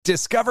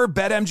Discover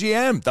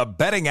BetMGM, the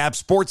betting app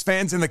sports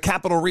fans in the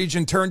capital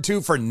region turn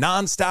to for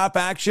nonstop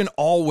action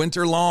all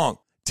winter long.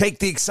 Take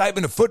the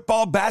excitement of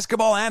football,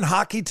 basketball, and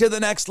hockey to the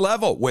next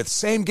level with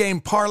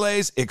same-game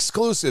parlays,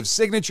 exclusive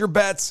signature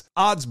bets,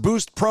 odds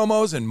boost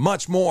promos, and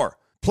much more.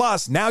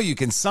 Plus, now you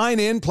can sign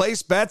in,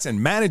 place bets,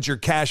 and manage your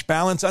cash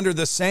balance under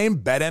the same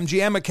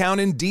BetMGM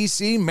account in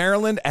D.C.,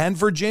 Maryland, and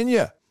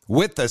Virginia.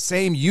 With the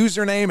same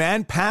username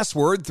and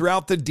password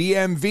throughout the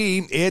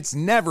DMV, it's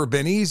never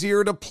been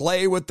easier to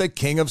play with the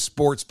king of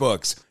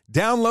sportsbooks.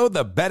 Download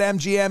the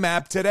BetMGM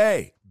app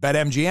today.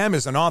 BetMGM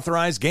is an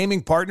authorized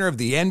gaming partner of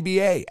the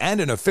NBA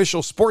and an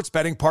official sports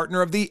betting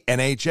partner of the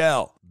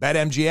NHL.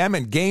 BetMGM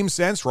and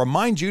GameSense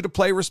remind you to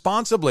play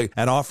responsibly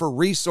and offer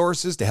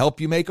resources to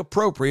help you make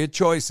appropriate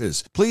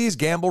choices. Please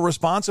gamble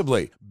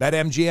responsibly.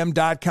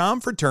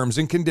 BetMGM.com for terms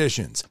and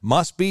conditions.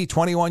 Must be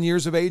 21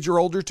 years of age or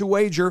older to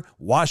wager.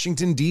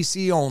 Washington,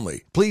 D.C.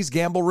 only. Please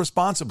gamble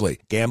responsibly.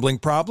 Gambling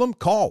problem?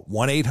 Call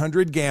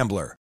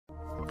 1-800-GAMBLER.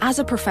 As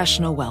a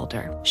professional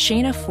welder,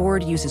 Shayna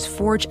Ford uses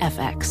Forge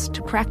FX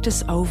to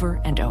practice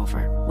over and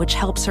over, which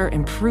helps her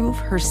improve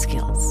her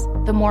skills.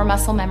 The more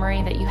muscle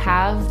memory that you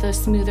have, the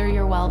smoother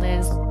your weld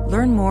is.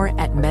 Learn more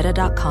at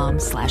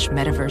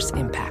meta.com/metaverse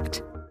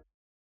impact.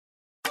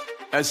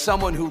 As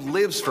someone who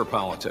lives for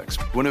politics,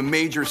 when a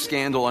major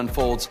scandal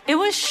unfolds, it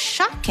was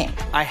shocking.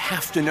 I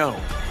have to know,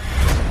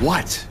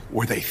 what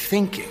were they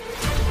thinking?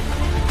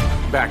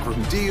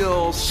 Backroom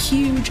deals,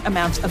 huge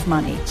amounts of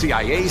money,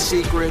 CIA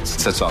secrets,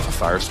 sets off a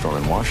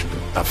firestorm in Washington,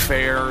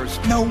 affairs.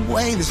 No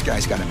way this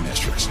guy's got a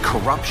mistress.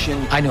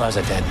 Corruption. I knew I was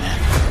a dead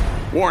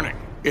man. Warning,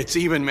 it's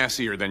even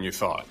messier than you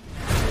thought.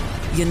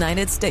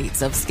 United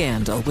States of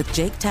Scandal with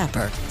Jake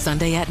Tapper,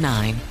 Sunday at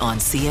 9 on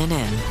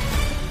CNN.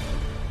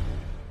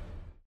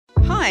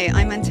 Hi,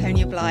 I'm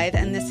Antonia Blythe,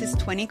 and this is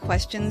 20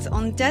 Questions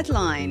on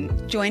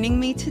Deadline. Joining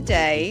me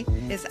today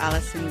is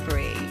Alison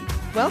Brie.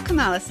 Welcome,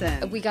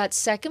 Alison. We got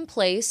second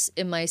place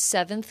in my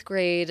 7th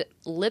grade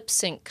lip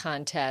sync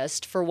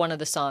contest for one of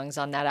the songs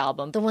on that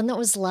album. The one that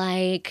was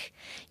like,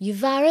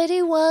 "You've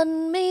already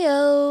won me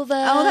over."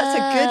 Oh, that's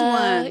a good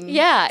one.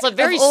 Yeah. It's a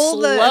very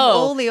slow. Of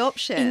all the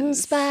options. In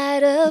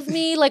spite of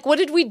me. Like, what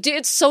did we do?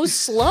 It's so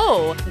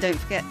slow. Don't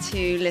forget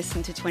to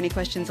listen to 20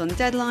 Questions on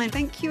Deadline.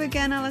 Thank you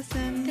again,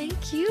 Alison.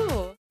 Thank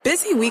you.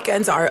 Busy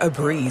weekends are a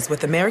breeze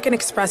with American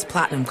Express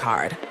Platinum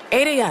Card.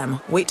 8 a.m.,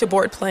 wait to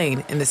board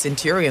plane in the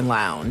Centurion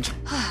Lounge.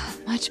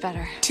 Much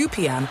better. 2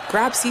 p.m.,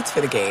 grab seats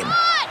for the game.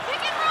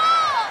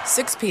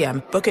 6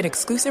 p.m., book an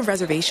exclusive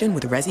reservation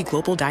with Resi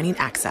Global Dining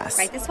Access.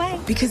 Right this way.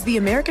 Because the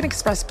American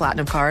Express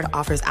Platinum Card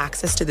offers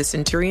access to the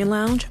Centurion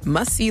Lounge,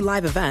 must-see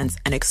live events,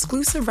 and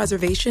exclusive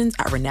reservations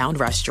at renowned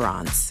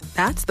restaurants.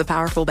 That's the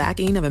powerful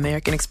backing of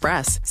American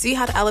Express. See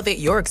how to elevate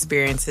your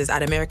experiences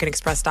at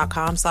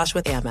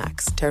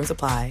americanexpress.com/withAmex. Terms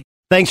apply.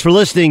 Thanks for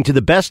listening to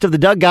the Best of the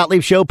Doug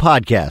Gottlieb Show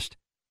podcast.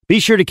 Be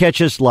sure to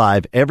catch us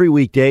live every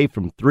weekday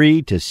from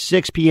 3 to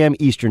 6 p.m.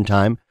 Eastern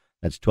Time.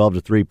 That's 12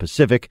 to 3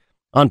 Pacific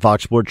on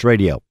Fox Sports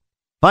Radio.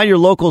 Find your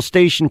local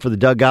station for the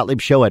Doug Gottlieb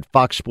Show at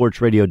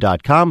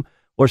foxsportsradio.com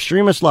or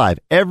stream us live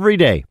every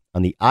day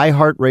on the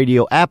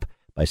iHeartRadio app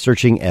by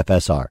searching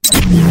FSR.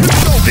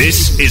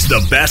 This is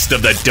the Best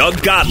of the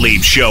Doug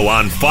Gottlieb Show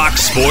on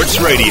Fox Sports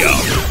Radio.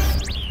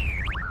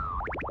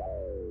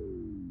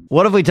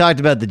 What if we talked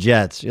about the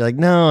Jets? You're like,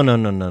 no,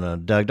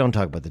 Doug, don't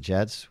talk about the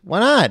Jets. Why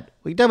not?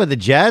 We can talk about the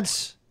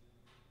Jets.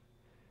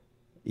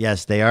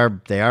 Yes, they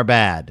are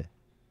bad.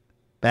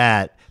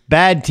 Bad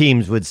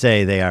teams would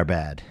say they are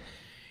bad.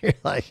 You're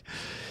like,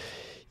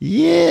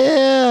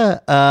 yeah.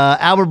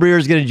 Albert Breer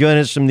is going to join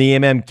us from the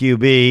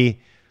MMQB.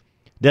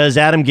 Does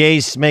Adam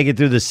Gase make it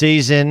through the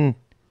season?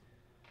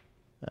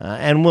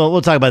 And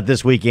we'll talk about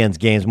this weekend's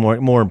games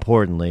more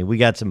importantly. We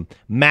got some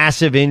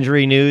massive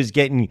injury news,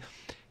 getting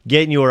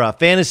your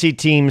fantasy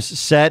teams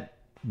set.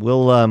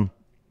 We'll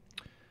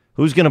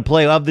who's going to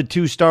play of the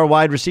 2-star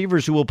wide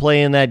receivers who will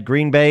play in that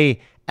Green Bay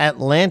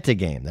Atlanta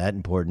game. That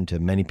important to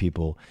many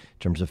people in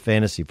terms of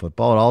fantasy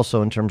football and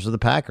also in terms of the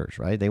Packers,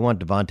 right? They want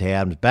Devontae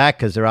Adams back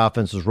because their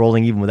offense was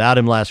rolling even without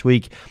him last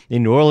week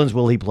in New Orleans.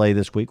 Will he play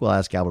this week? We'll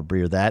ask Albert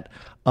Breer that,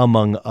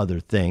 among other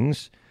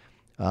things.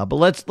 But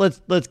let's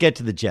get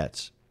to the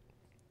Jets.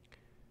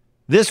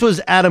 This was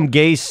Adam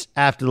Gase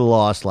after the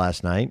loss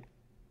last night.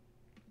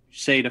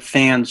 Say to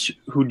fans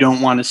who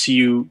don't want to see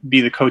you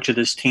be the coach of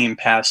this team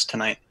past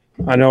tonight?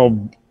 I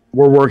know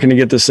we're working to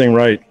get this thing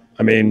right.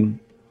 I mean,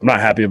 I'm not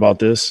happy about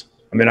this.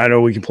 I mean, I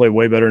know we can play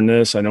way better than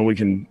this. I know we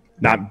can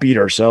not beat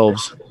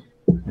ourselves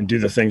and do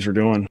the things we're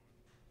doing.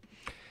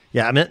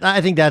 Yeah, I mean, I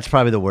think that's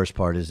probably the worst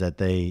part is that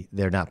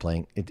they're not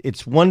playing.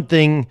 It's one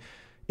thing.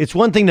 It's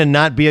one thing to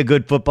not be a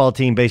good football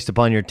team based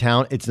upon your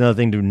talent. It's another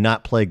thing to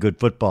not play good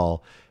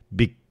football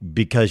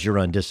because you're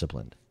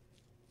undisciplined.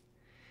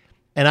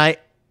 And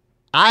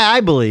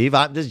I believe,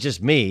 this is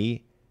just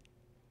me,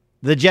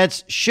 the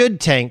Jets should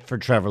tank for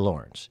Trevor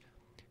Lawrence,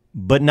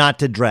 but not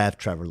to draft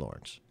Trevor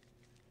Lawrence.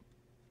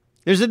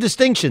 There's a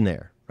distinction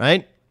there,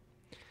 right?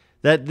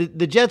 That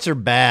the Jets are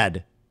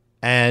bad,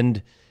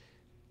 and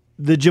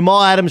The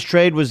Jamal Adams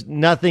trade was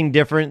nothing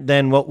different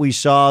than what we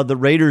saw the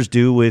Raiders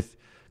do with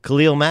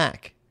Khalil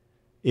Mack.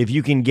 If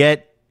you can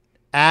get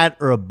at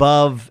or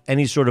above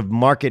any sort of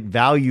market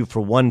value for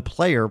one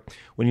player,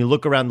 when you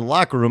look around the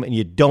locker room and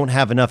you don't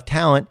have enough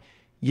talent,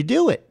 you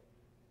do it.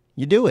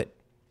 You do it.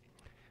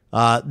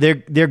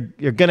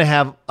 You're going to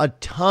have a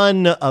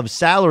ton of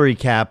salary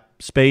cap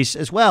space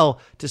as well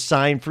to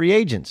sign free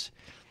agents.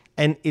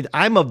 And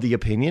I'm of the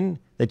opinion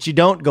that you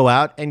don't go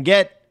out and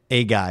get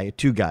a guy,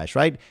 two guys,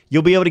 right?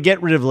 You'll be able to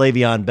get rid of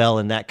Le'Veon Bell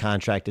in that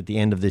contract at the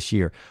end of this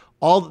year.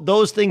 All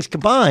those things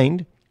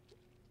combined,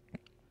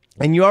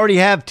 and you already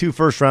have 2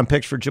 first-round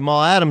picks for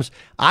Jamal Adams.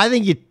 I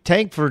think you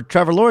tank for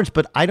Trevor Lawrence,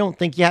 but I don't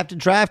think you have to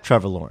draft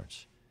Trevor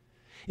Lawrence.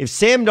 If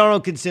Sam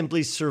Darnold can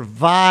simply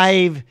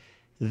survive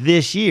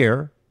this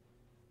year,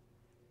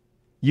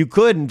 you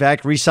could, in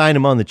fact, re-sign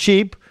him on the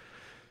cheap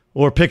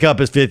or pick up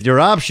his 5th-year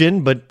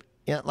option. But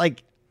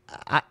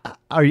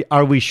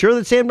are we sure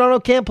that Sam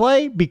Darnold can't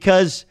play?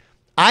 Because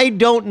I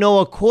don't know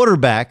a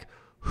quarterback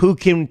who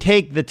can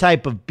take the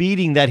type of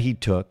beating that he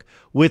took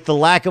with the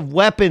lack of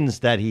weapons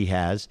that he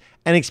has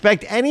and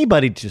expect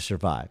anybody to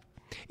survive.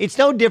 It's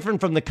no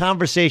different from the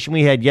conversation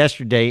we had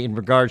yesterday in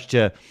regards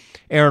to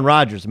Aaron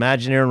Rodgers.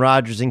 Imagine Aaron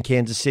Rodgers in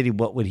Kansas City.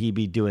 What would he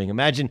be doing?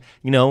 Imagine,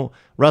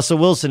 Russell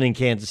Wilson in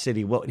Kansas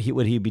City. What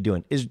would he be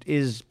doing?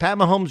 Is Pat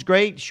Mahomes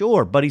great?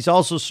 Sure. But he's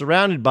also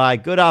surrounded by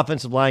good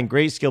offensive line,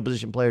 great skill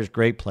position players,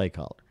 great play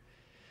caller.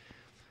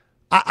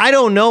 I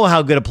don't know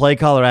how good a play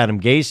caller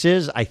Adam Gase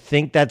is. I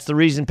think that's the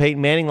reason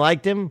Peyton Manning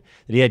liked him,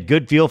 that he had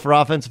good feel for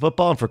offensive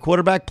football and for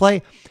quarterback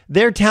play.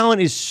 Their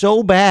talent is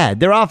so bad.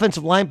 Their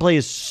offensive line play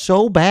is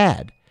so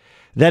bad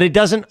that it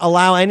doesn't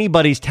allow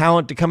anybody's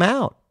talent to come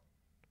out.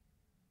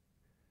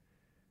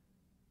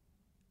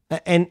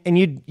 And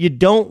you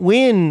don't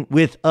win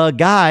with a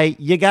guy.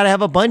 You got to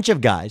have a bunch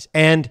of guys.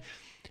 And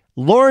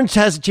Lawrence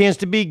has a chance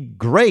to be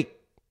great,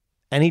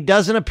 and he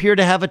doesn't appear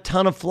to have a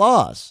ton of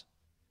flaws.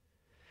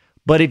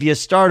 But if you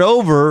start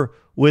over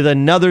with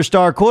another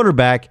star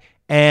quarterback,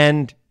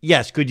 and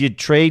yes, could you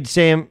trade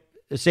Sam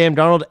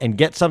Darnold and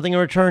get something in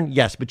return?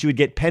 Yes, but you would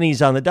get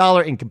pennies on the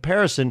dollar in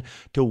comparison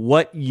to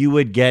what you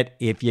would get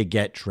if you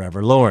get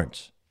Trevor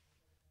Lawrence.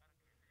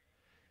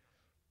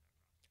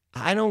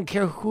 I don't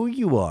care who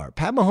you are.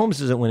 Pat Mahomes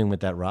isn't winning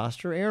with that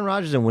roster. Aaron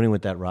Rodgers isn't winning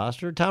with that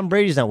roster. Tom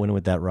Brady's not winning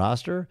with that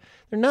roster.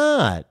 They're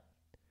not.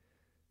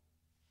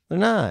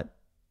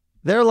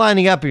 They're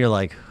lining up and you're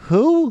like,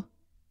 who?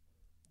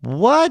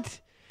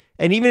 What?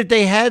 And even if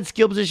they had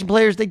skill position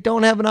players, they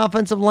don't have an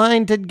offensive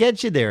line to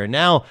get you there. And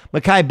now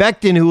Mekhi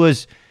Becton, who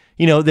was,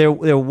 their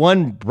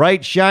one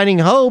bright shining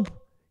hope,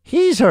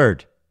 he's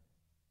hurt.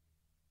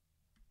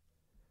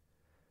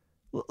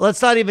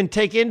 Let's not even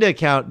take into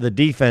account the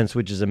defense,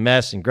 which is a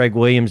mess, and Greg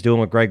Williams doing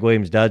what Greg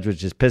Williams does,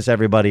 which is piss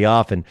everybody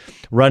off and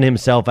run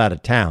himself out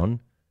of town.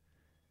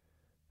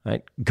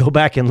 Right? Go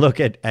back and look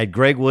at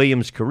Greg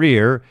Williams'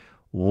 career.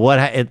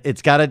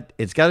 It's got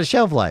a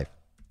shelf life.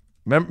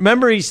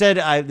 Remember he said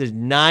there's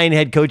 9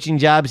 head coaching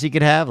jobs he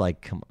could have?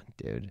 Like, come on,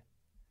 dude.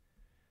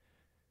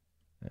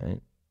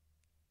 Right?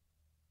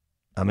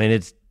 I mean,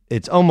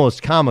 it's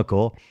almost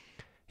comical.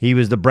 He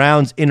was the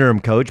Browns' interim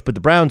coach, but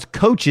the Browns'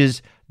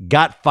 coaches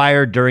got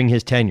fired during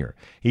his tenure.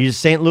 He's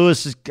St.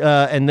 Louis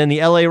and then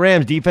the LA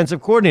Rams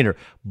defensive coordinator,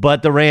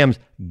 but the Rams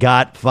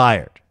got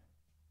fired.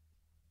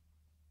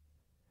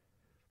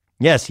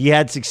 Yes, he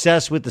had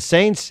success with the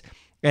Saints,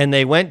 and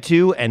they went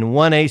to and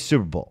won a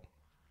Super Bowl.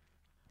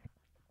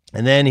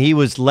 And then he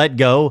was let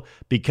go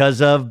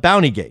because of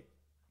Bountygate.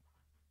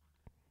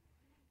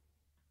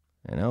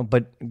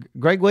 But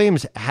Greg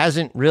Williams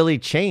hasn't really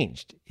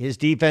changed. His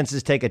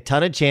defenses take a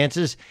ton of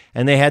chances,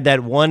 and they had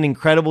that one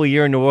incredible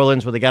year in New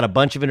Orleans where they got a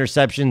bunch of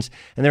interceptions,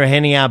 and they were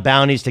handing out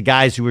bounties to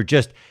guys who were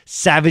just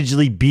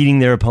savagely beating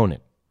their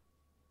opponent.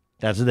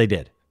 That's what they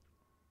did.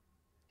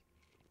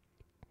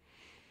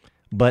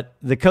 But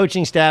the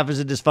coaching staff is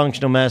a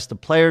dysfunctional mess. The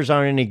players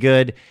aren't any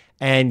good,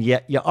 and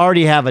yet you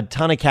already have a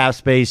ton of cap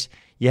space.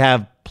 You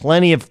have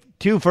plenty of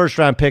 2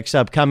 first-round picks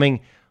upcoming,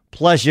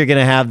 plus you're going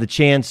to have the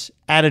chance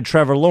at a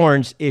Trevor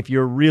Lawrence if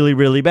you're really,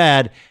 really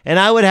bad. And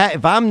I would have,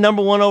 if I'm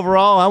number 1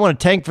 overall, I want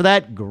to tank for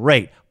that.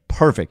 Great.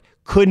 Perfect.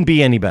 Couldn't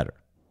be any better.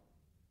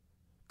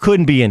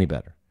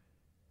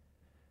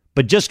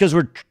 But just because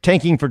we're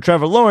tanking for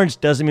Trevor Lawrence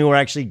doesn't mean we're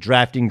actually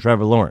drafting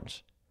Trevor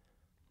Lawrence.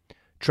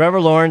 Trevor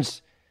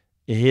Lawrence,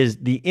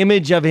 the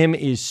image of him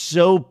is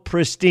so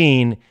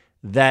pristine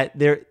that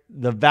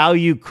the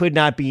value could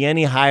not be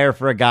any higher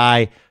for a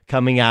guy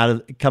coming out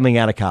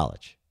of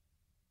college.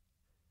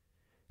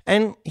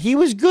 And he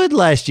was good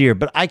last year,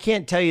 but I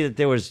can't tell you that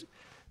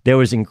there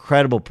was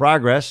incredible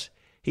progress.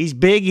 He's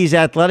big, he's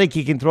athletic,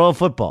 he can throw a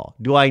football.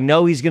 Do I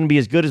know he's going to be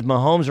as good as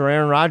Mahomes or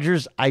Aaron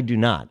Rodgers? I do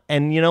not.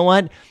 And you know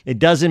what? It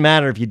doesn't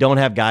matter if you don't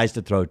have guys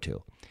to throw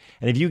to.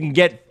 And if you can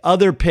get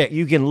other pick,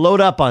 you can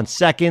load up on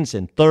seconds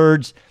and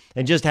thirds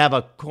and just have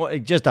a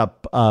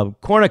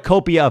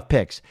cornucopia of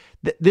picks.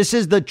 This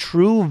is the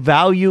true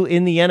value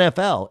in the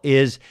NFL,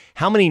 is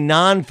how many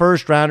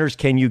non-first rounders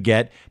can you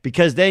get?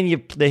 Because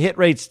then the hit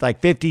rate's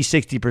like 50,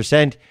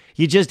 60%.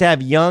 You just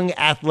have young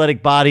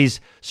athletic bodies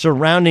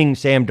surrounding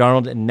Sam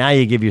Darnold, and now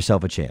you give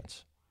yourself a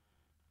chance.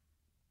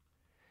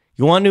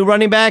 You want new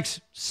running backs?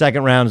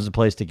 Second round is the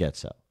place to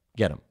get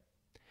them.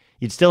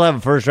 You'd still have a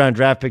first-round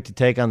draft pick to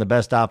take on the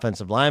best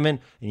offensive lineman,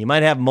 and you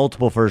might have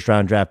multiple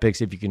first-round draft picks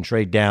if you can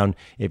trade down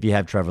if you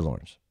have Trevor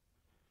Lawrence.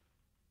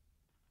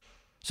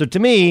 So to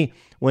me,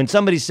 when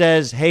somebody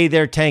says, hey,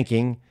 they're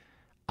tanking,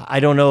 I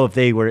don't know if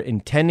they were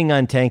intending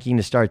on tanking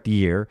to start the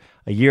year.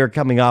 A year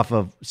coming off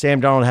of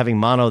Sam Darnold having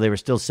mono, they were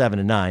still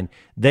 7-9.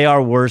 They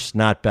are worse,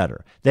 not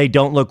better. They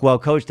don't look well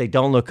coached. They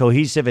don't look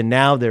cohesive, and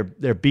now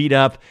they're beat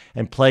up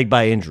and plagued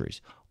by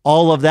injuries.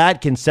 All of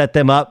that can set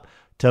them up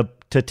to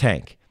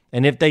tank.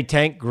 And if they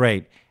tank,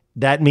 great.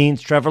 That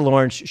means Trevor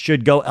Lawrence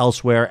should go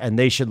elsewhere, and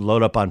they should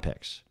load up on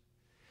picks.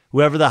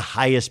 Whoever the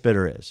highest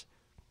bidder is.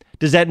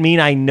 Does that mean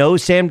I know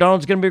Sam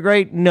Darnold's going to be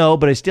great? No,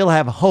 but I still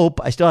have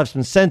hope. I still have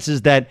some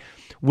senses that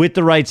with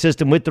the right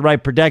system, with the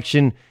right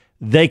protection,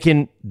 they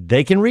can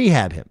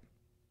rehab him.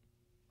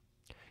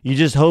 You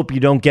just hope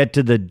you don't get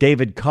to the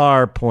David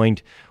Carr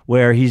point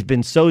where he's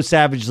been so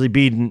savagely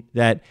beaten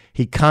that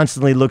he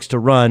constantly looks to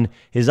run.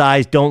 His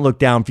eyes don't look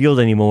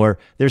downfield anymore.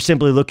 They're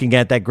simply looking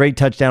at that great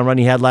touchdown run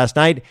he had last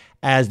night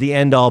as the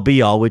end-all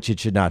be-all, which it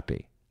should not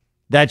be.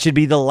 That should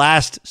be the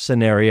last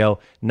scenario,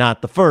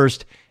 not the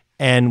first.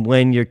 And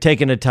when you're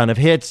taking a ton of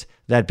hits,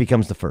 that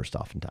becomes the first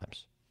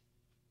oftentimes.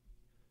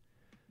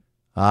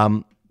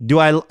 And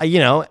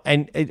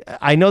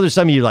I know there's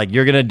some of you like,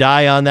 you're going to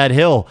die on that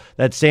hill,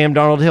 that Sam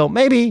Darnold hill.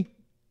 Maybe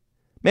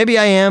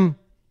I am.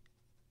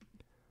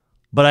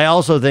 But I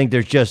also think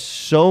there's just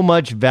so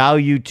much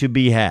value to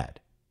be had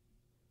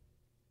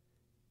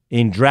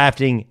in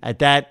drafting at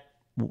that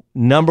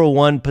number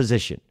one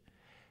position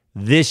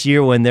this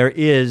year when there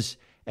is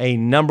a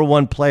number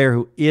one player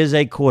who is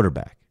a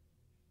quarterback.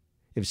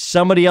 If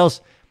somebody else,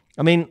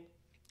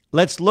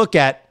 let's look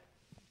at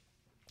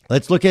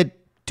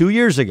 2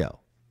 years ago.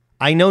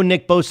 I know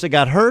Nick Bosa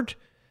got hurt,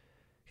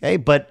 okay,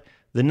 but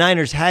the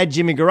Niners had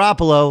Jimmy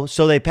Garoppolo,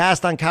 so they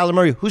passed on Kyler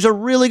Murray, who's a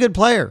really good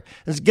player.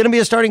 It's going to be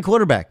a starting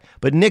quarterback.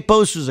 But Nick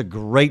Bosa was a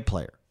great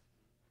player.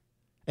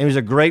 And he was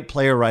a great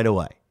player right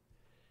away.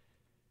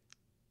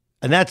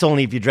 And that's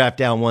only if you draft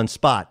down one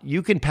spot.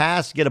 You can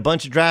pass, get a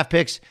bunch of draft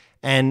picks,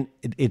 and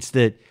it's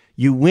that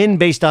you win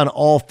based on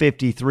all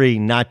 53,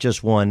 not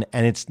just one.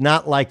 And it's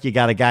not like you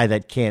got a guy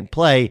that can't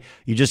play.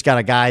 You just got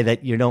a guy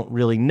that you don't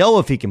really know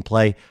if he can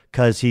play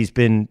because he's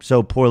been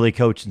so poorly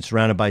coached and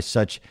surrounded by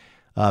such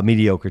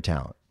mediocre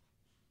talent.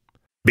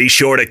 Be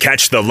sure to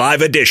catch the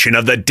live edition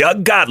of the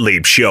Doug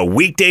Gottlieb Show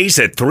weekdays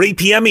at 3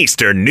 p.m.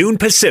 Eastern, noon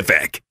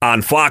Pacific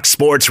on Fox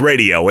Sports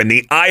Radio and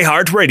the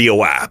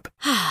iHeartRadio app.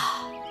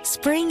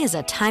 Spring is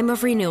a time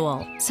of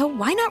renewal, so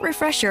why not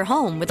refresh your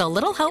home with a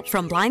little help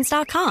from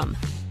Blinds.com?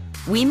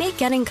 We make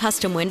getting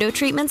custom window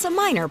treatments a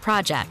minor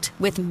project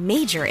with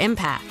major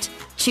impact.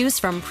 Choose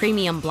from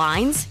premium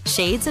blinds,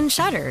 shades, and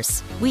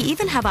shutters. We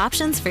even have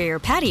options for your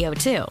patio,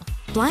 too.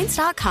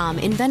 Blinds.com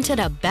invented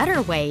a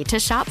better way to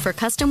shop for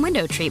custom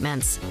window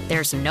treatments.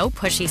 There's no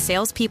pushy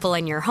salespeople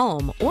in your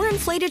home or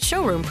inflated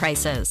showroom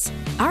prices.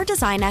 Our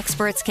design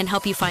experts can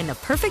help you find the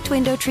perfect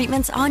window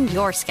treatments on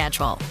your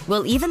schedule.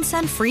 We'll even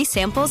send free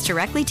samples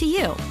directly to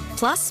you.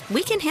 Plus,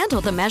 we can handle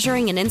the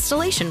measuring and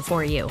installation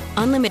for you.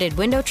 Unlimited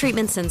window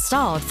treatments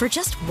installed for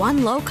just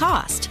one low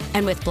cost.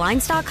 And with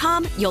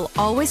Blinds.com, you'll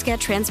always get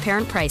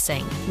transparent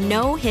pricing.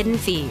 No hidden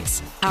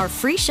fees. Our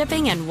free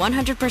shipping and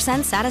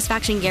 100%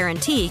 satisfaction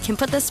guarantee can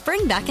put the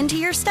spring back into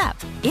your step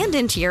and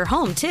into your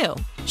home, too.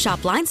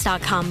 Shop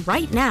Blinds.com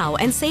right now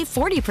and save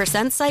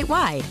 40%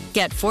 site-wide.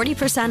 Get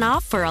 40%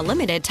 off for a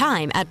limited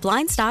time at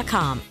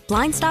Blinds.com.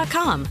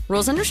 Blinds.com.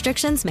 Rules and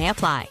restrictions may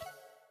apply.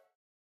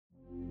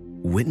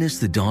 Witness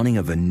the dawning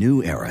of a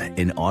new era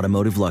in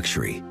automotive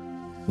luxury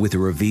with a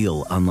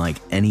reveal unlike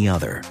any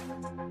other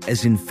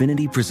as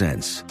Infiniti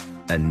presents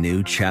a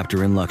new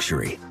chapter in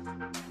luxury,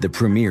 the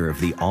premiere of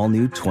the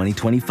all-new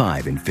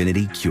 2025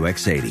 Infiniti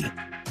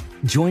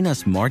QX80. Join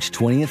us March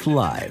 20th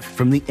live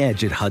from the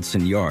Edge at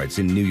Hudson Yards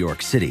in New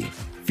York City,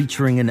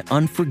 featuring an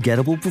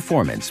unforgettable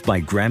performance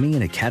by Grammy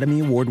and Academy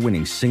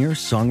Award-winning singer,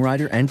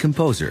 songwriter, and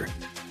composer,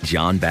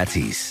 Jon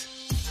Batiste.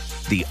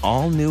 The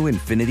all-new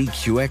Infiniti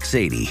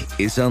QX80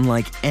 is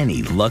unlike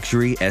any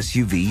luxury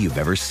SUV you've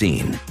ever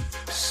seen.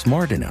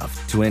 Smart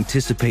enough to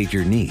anticipate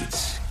your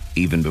needs,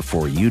 even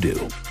before you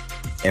do.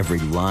 Every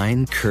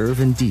line,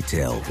 curve, and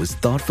detail was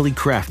thoughtfully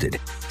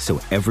crafted,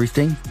 so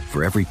everything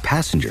for every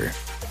passenger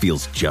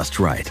feels just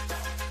right.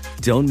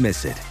 Don't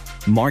miss it.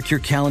 Mark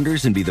your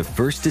calendars and be the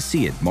first to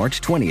see it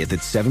March 20th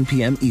at 7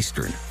 p.m.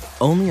 Eastern,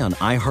 only on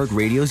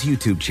iHeartRadio's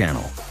YouTube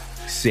channel.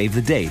 Save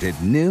the date at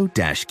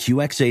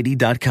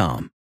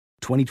new-QX80.com.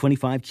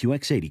 2025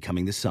 QX80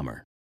 coming this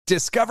summer.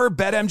 Discover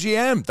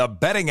BetMGM, the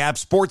betting app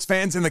sports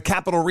fans in the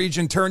capital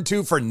region turn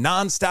to for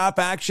nonstop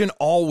action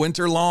all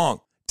winter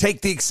long.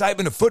 Take the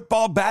excitement of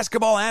football,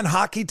 basketball, and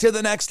hockey to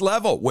the next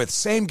level with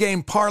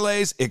same-game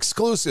parlays,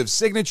 exclusive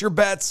signature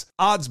bets,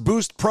 odds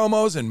boost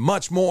promos, and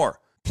much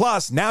more.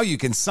 Plus, now you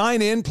can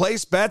sign in,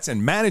 place bets,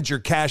 and manage your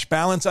cash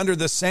balance under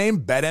the same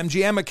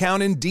BetMGM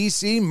account in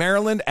D.C.,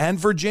 Maryland, and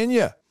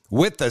Virginia.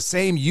 With the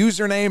same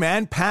username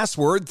and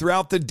password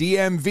throughout the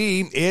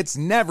DMV, it's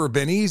never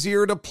been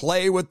easier to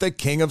play with the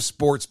king of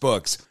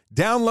sportsbooks.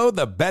 Download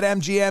the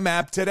BetMGM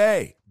app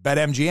today.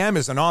 BetMGM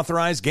is an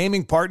authorized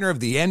gaming partner of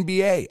the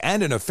NBA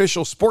and an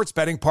official sports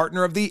betting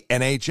partner of the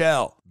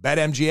NHL.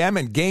 BetMGM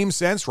and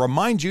GameSense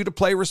remind you to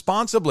play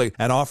responsibly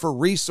and offer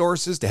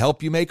resources to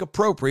help you make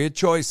appropriate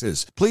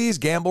choices. Please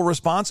gamble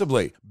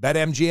responsibly.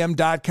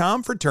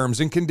 BetMGM.com for terms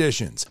and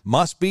conditions.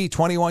 Must be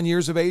 21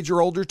 years of age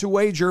or older to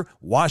wager.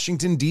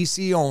 Washington,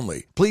 D.C.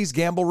 only. Please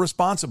gamble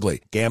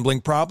responsibly.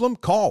 Gambling problem?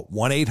 Call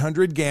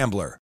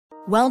 1-800-GAMBLER.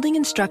 Welding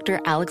instructor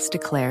Alex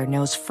DeClaire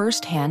knows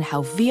firsthand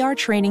how VR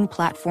training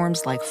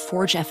platforms like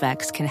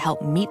ForgeFX can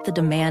help meet the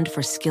demand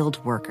for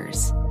skilled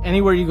workers.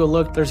 Anywhere you go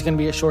look, there's going to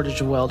be a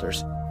shortage of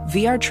welders.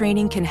 VR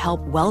training can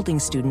help welding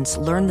students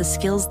learn the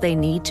skills they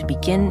need to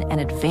begin and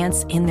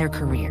advance in their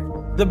career.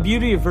 The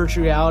beauty of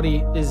virtual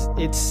reality is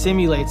it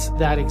simulates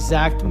that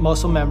exact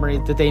muscle memory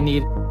that they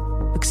need.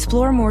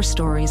 Explore more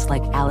stories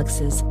like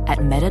Alex's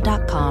at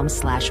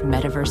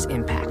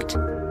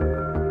meta.com/metaverseimpact.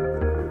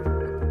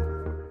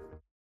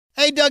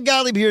 Hey, Doug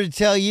Gottlieb here to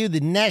tell you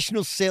the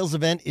national sales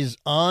event is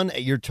on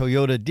at your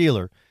Toyota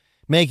dealer,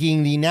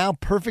 making the now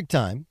perfect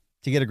time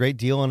to get a great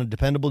deal on a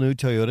dependable new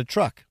Toyota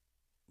truck,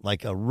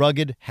 like a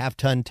rugged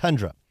half-ton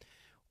Tundra.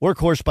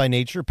 Workhorse by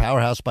nature,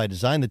 powerhouse by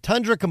design, the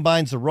Tundra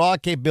combines the raw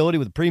capability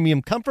with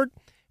premium comfort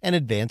and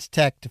advanced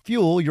tech to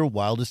fuel your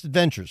wildest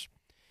adventures.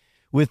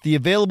 With the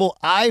available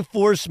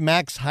iForce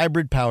Max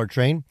hybrid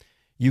powertrain,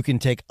 you can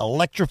take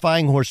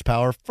electrifying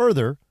horsepower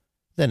further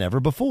than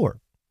ever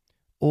before.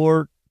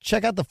 Or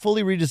check out the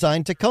fully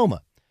redesigned Tacoma.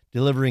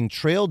 Delivering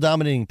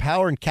trail-dominating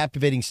power and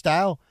captivating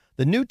style,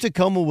 the new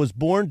Tacoma was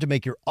born to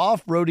make your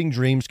off-roading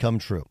dreams come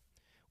true.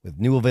 With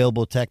new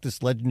available tech,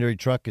 this legendary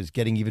truck is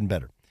getting even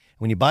better.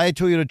 When you buy a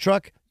Toyota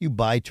truck, you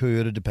buy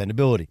Toyota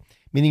dependability,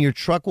 meaning your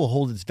truck will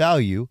hold its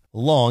value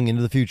long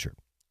into the future.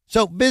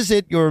 So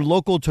visit your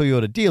local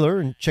Toyota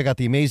dealer and check out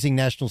the amazing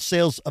national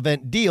sales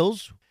event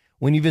deals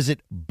when you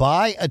visit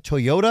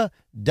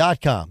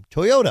buyatoyota.com.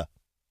 Toyota,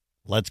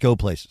 let's go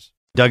places.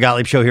 Doug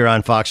Gottlieb Show here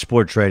on Fox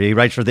Sports Radio. He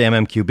writes for the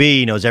MMQB.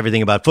 He knows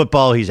everything about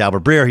football. He's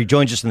Albert Breer. He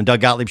joins us in the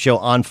Doug Gottlieb Show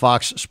on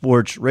Fox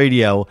Sports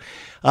Radio.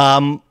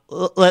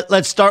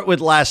 Let's start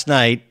with last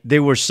night.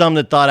 There were some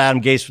that thought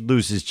Adam Gase would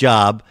lose his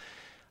job.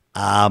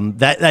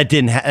 That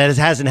didn't. That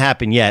hasn't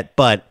happened yet.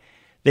 But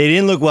they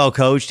didn't look well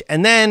coached.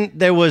 And then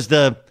there was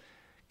the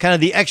kind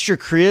of the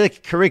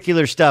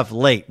extracurricular stuff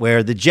late,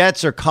 where the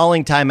Jets are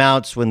calling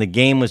timeouts when the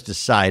game was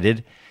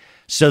decided.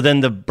 So then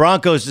the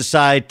Broncos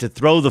decide to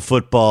throw the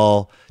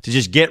football to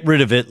just get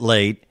rid of it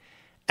late.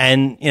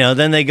 And,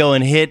 then they go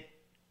and hit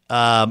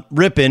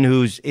Rippon,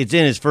 it's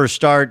in his first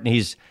start. And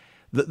he's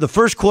the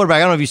first quarterback.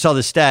 I don't know if you saw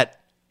the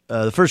stat.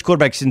 The first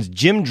quarterback since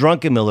Jim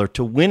Druckenmiller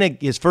to win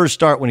his first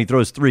start when he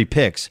throws 3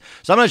 picks.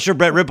 So I'm not sure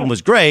Brett Rippon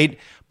was great,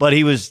 but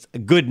he was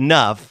good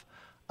enough.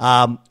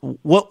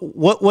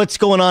 What's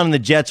going on in the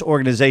Jets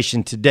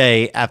organization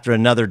today after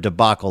another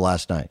debacle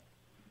last night?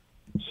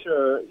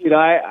 Sure.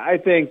 I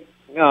think,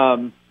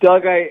 Doug,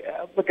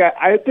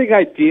 I think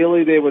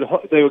ideally they would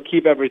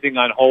keep everything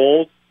on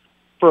hold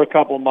for a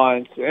couple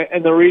months,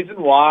 and the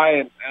reason why,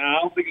 and I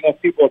don't think enough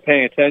people are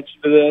paying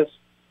attention to this.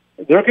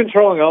 Their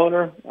controlling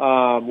owner,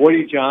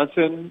 Woody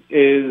Johnson,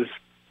 is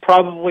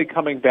probably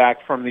coming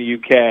back from the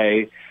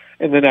UK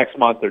in the next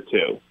month or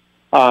two,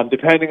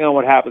 depending on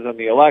what happens with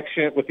the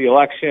election,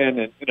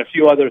 and a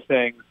few other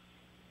things.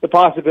 The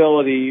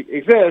possibility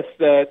exists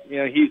that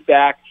he's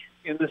back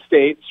in the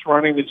States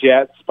running the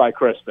Jets by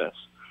Christmas.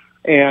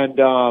 And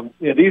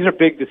these are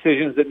big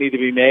decisions that need to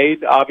be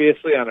made,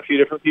 obviously, on a few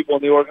different people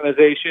in the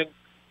organization.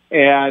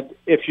 And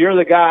if you're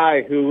the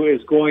guy who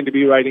is going to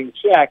be writing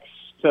checks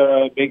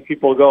to make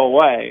people go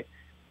away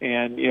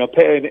and,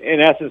 in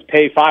essence,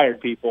 pay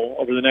fired people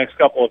over the next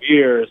couple of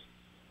years,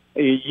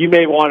 you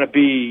may want to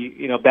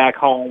be, back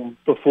home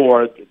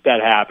before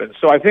that happens.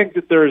 So I think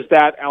that there's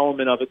that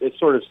element of it that's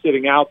sort of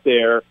sitting out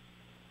there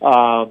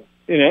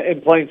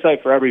in plain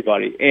sight for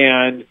everybody.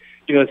 And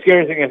the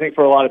scary thing, I think,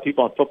 for a lot of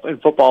people in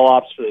football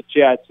ops for the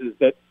Jets is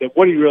that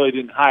Woody really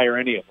didn't hire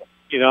any of them,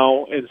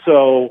 and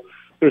so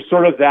there's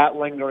sort of that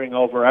lingering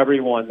over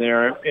everyone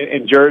there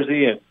in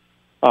Jersey, and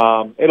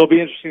it'll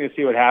be interesting to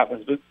see what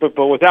happens.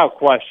 But without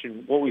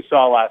question, what we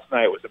saw last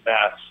night was a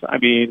mess. I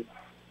mean,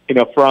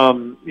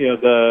 from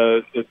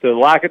the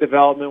lack of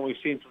development we've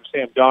seen from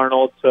Sam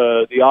Darnold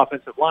to the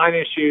offensive line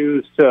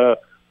issues to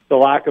the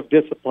lack of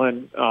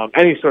discipline,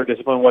 any sort of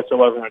discipline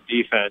whatsoever on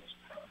defense.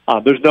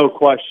 There's no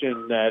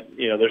question that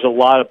there's a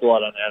lot of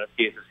blood on Adam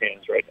Gase's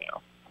hands right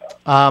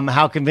now.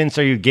 How convinced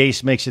are you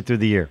Gase makes it through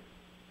the year?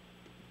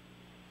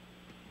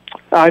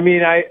 I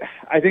mean, I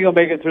think he'll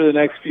make it through the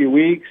next few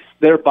weeks.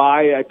 Their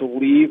bye, I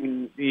believe,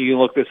 and you can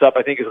look this up,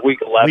 I think is week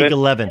 11. Week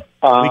 11.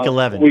 Week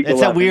 11. Week It's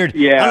 11. that weird.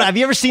 Yeah. I don't know, have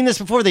you ever seen this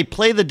before? They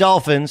play the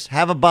Dolphins,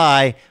 have a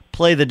bye,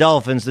 play the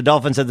Dolphins. The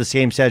Dolphins have the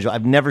same schedule.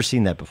 I've never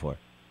seen that before.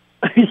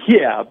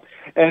 Yeah.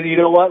 And you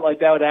know what? Like,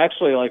 that would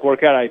actually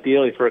work out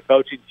ideally for a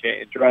coaching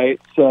change,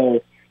 right?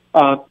 So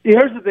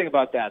here's the thing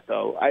about that,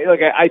 though.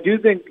 I do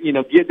think,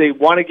 they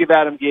want to give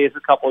Adam Gase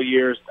a couple of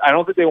years. I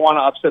don't think they want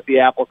to upset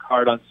the apple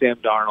cart on Sam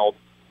Darnold.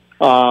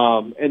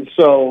 And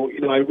so,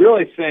 I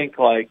really think,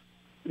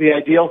 the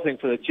ideal thing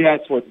for the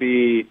Jets would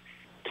be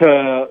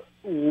to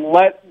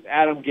let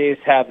Adam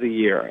Gase have the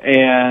year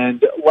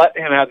and let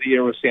him have the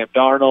year with Sam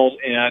Darnold.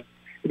 And,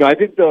 I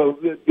think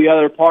the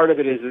other part of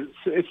it is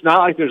it's not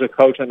like there's a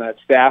coach on that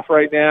staff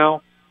right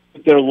now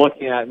that they're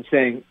looking at and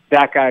saying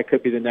that guy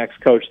could be the next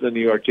coach of the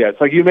New York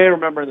Jets. Like, you may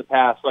remember in the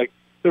past,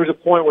 there was a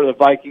point where the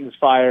Vikings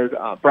fired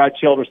Brad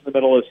Childress in the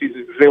middle of the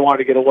season because they wanted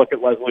to get a look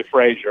at Leslie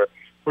Frazier.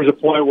 There was a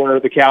point where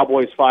the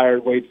Cowboys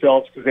fired Wade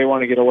Phillips because they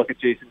wanted to get a look at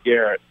Jason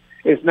Garrett.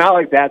 It's not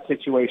like that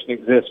situation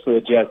exists for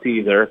the Jets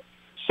either.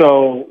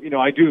 So,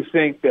 I do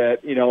think that,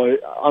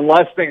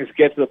 unless things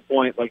get to the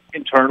point,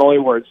 internally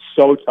where it's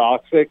so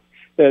toxic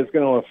that it's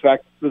going to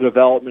affect the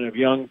development of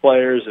young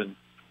players and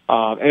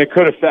it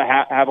could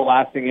have a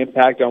lasting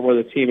impact on where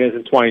the team is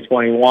in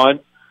 2021,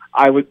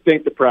 I would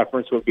think the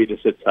preference would be to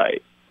sit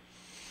tight.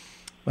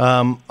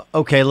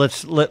 Okay,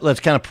 let's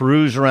kind of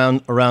peruse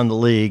around the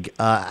league.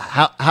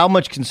 How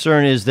much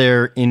concern is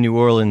there in New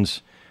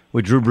Orleans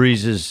with Drew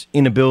Brees'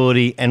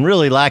 inability and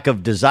really lack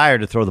of desire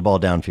to throw the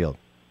ball downfield?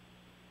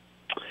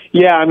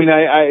 Yeah, I mean,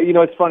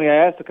 it's funny.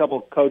 I asked a couple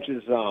of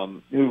coaches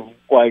who've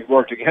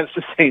worked against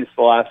the Saints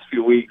the last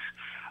few weeks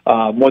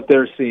what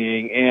they're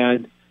seeing,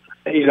 and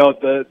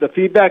the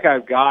feedback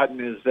I've gotten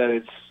is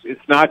that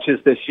it's not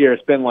just this year.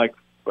 It's been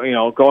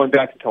going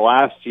back to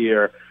last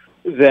year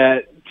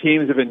that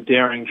teams have been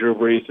daring Drew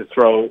Brees to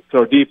throw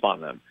deep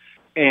on them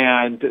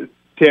and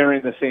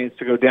daring the Saints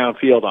to go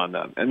downfield on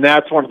them. And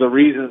that's one of the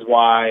reasons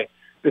why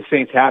the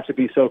Saints have to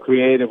be so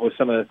creative with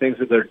some of the things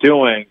that they're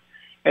doing.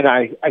 And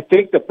I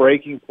think the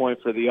breaking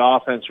point for the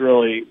offense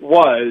really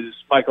was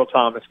Michael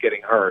Thomas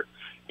getting hurt,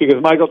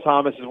 because Michael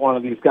Thomas is one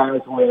of these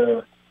guys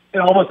where it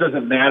almost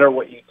doesn't matter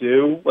what you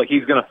do.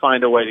 He's going to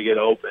find a way to get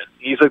open.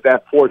 He's like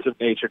that force of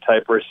nature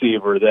type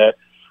receiver that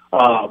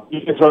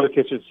you can throw the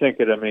kitchen sink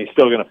at him and he's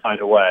still going to find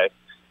a way.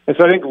 And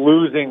so I think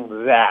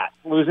losing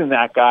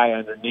that guy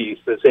underneath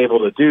that's able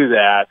to do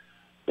that,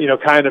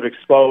 kind of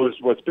exposed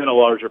what's been a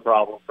larger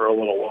problem for a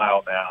little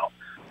while now.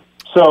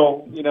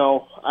 So,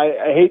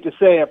 I hate to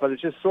say it, but it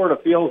just sort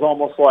of feels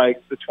almost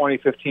like the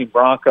 2015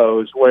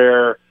 Broncos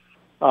where,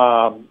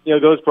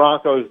 those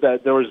Broncos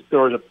that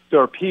there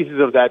were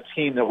pieces of that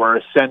team that were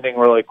ascending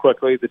really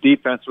quickly. The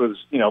defense was,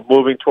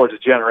 moving towards a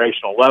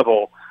generational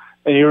level,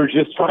 and you were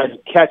just trying to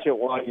catch it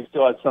while you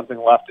still had something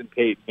left in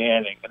Peyton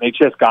Manning, and they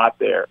just got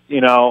there.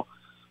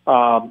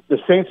 The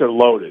Saints are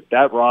loaded.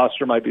 That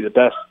roster might be the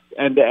best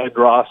end-to-end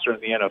roster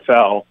in the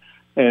NFL,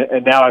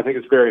 and now I think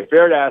it's very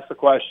fair to ask the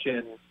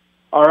question,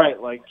 all right,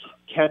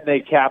 can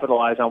they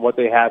capitalize on what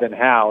they have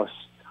in-house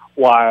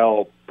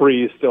while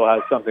Brees still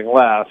has something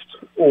left,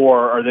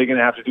 or are they going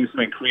to have to do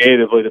something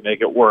creatively to make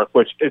it work,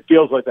 which it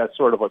feels like that's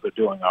sort of what they're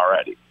doing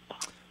already.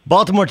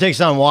 Baltimore takes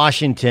on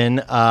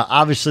Washington.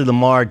 Obviously,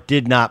 Lamar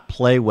did not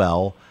play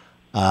well.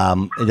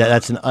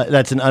 That's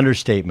an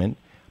understatement.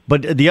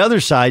 But the other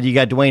side, you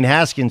got Dwayne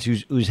Haskins,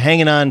 who's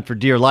hanging on for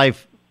dear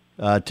life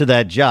to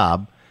that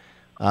job.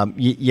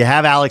 You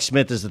have Alex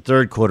Smith as the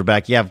third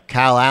quarterback. You have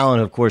Kyle Allen,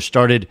 who, of course,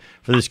 started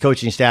for this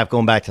coaching staff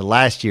going back to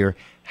last year.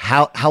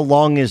 How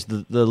long is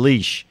the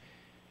leash?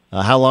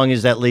 How long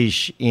is that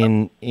leash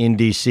in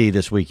D.C.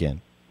 this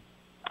weekend?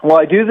 Well,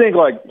 I do think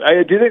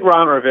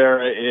Ron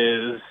Rivera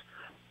is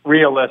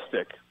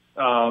realistic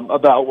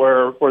about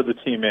where the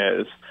team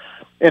is,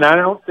 and I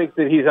don't think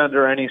that he's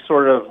under any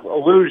sort of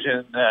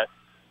illusion that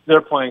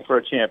they're playing for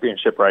a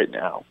championship right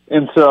now.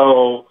 And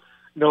so,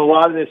 a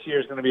lot of this year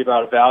is going to be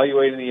about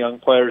evaluating the young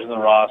players in the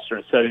roster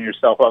and setting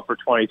yourself up for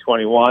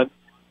 2021.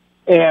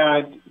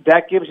 And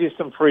that gives you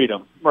some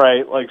freedom,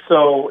 right?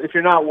 So if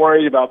you're not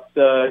worried about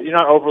you're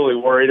not overly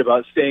worried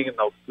about staying in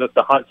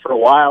the hunt for a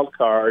wild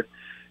card,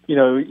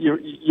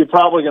 you're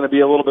probably going to be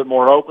a little bit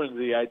more open to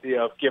the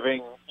idea of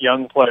giving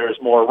young players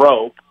more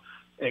rope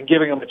and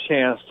giving them a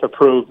chance to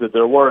prove that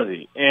they're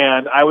worthy.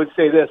 And I would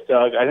say this,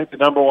 Doug, I think the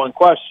number one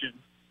question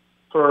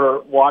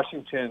for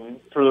Washington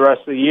for the rest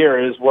of the year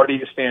is, where do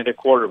you stand at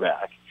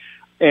quarterback?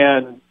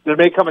 And there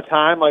may come a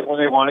time when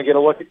they want to get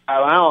a look at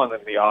Kyle Allen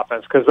in the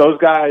offense, because those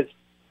guys,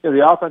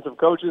 the offensive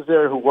coaches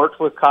there who worked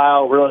with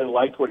Kyle really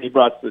liked what he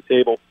brought to the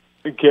table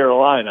in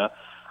Carolina.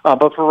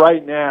 But for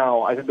right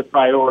now, I think the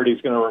priority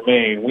is going to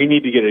remain. We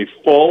need to get a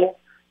full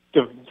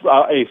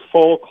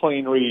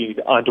clean read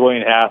on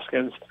Dwayne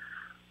Haskins.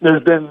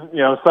 There's been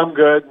some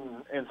good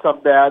and some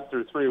bad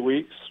through 3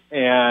 weeks,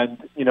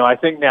 and I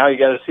think now you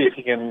got to see if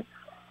he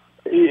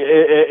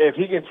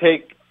can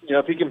take.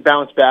 If he can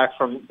bounce back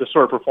from the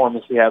sort of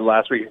performance he had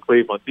last week in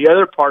Cleveland. The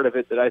other part of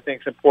it that I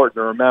think is important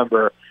to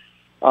remember,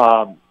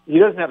 he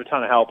doesn't have a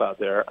ton of help out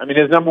there. I mean,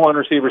 his number one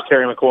receiver is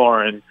Terry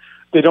McLaurin.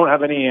 They don't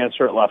have any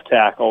answer at left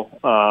tackle,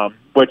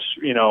 which,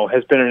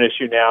 has been an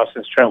issue now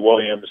since Trent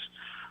Williams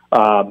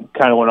kind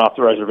of went off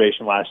the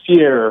reservation last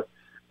year.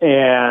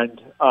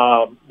 And,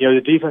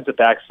 the defensive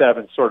back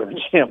seven sort of in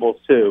shambles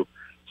too.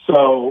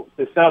 So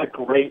it's not a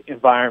great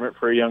environment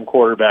for a young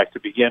quarterback to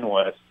begin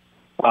with,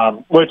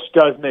 which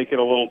does make it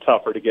a little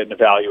tougher to get an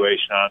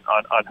evaluation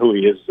on who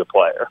he is as a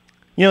player.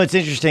 It's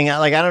interesting.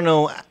 Like, I don't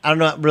know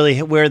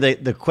really where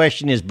the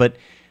question is, but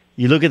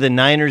you look at the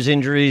Niners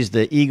injuries,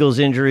 the Eagles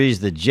injuries,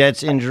 the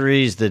Jets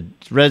injuries, the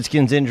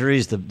Redskins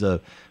injuries,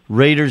 the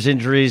Raiders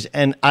injuries,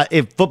 and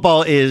if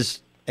football is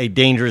a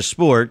dangerous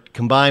sport,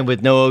 combined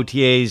with no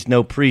OTAs,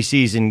 no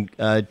preseason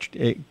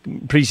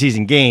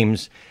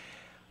games,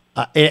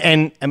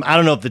 and I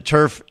don't know if the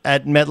turf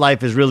at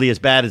MetLife is really as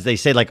bad as they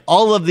say. Like,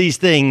 all of these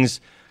things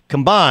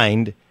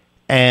combined,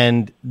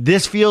 and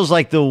this feels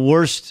like the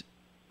worst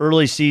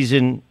early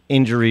season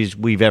injuries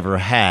we've ever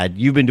had.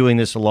 You've been doing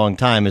this a long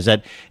time. Is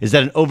that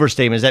an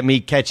overstatement? Is that me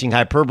catching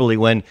hyperbole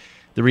when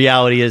the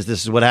reality is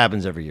this is what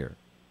happens every year?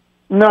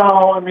 No,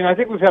 I mean, I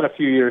think we've had a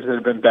few years that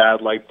have been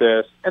bad like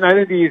this. And I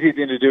think the easy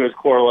thing to do is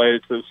correlate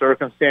it to the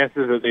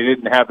circumstances that they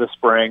didn't have the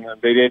spring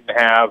and they didn't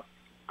have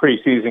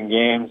preseason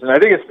games. And I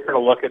think it's fair to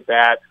look at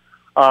that.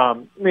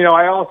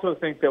 I also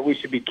think that we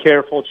should be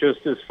careful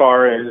just as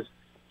far as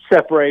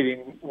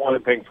separating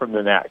one thing from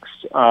the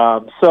next.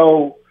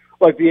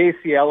 Like the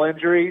ACL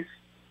injuries,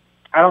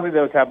 I don't think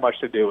those have much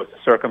to do with the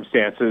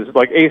circumstances.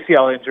 Like,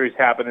 ACL injuries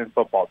happen in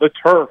football. The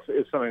turf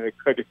is something that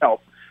could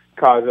help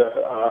cause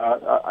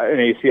an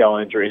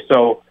ACL injury.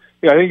 So,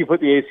 I think you put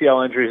the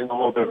ACL injuries in a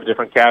little bit of a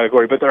different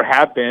category, but there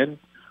have been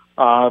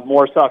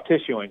more soft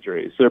tissue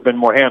injuries. There have been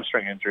more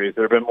hamstring injuries.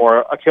 There have been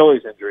more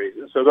Achilles injuries.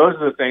 And so those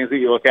are the things that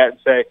you look at and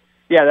say,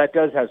 yeah, that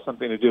does have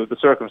something to do with the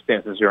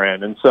circumstances you're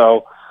in. And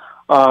so,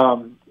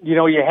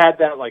 you had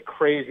that like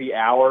crazy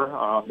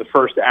hour, the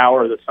first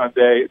hour of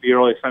the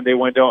early Sunday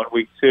window in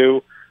week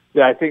 2,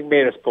 that I think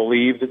made us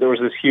believe that there was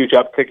this huge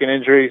uptick in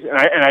injuries.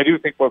 And I do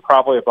think we're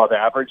probably above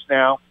average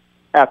now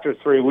after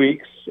 3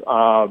 weeks.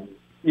 But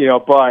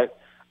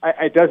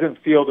it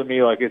doesn't feel to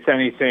me like it's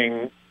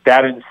anything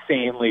that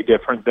insanely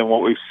different than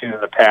what we've seen in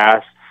the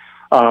past.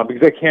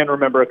 Because I can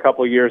remember a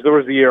couple of years, there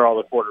was the year all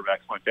the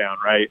quarterbacks went down,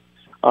 right?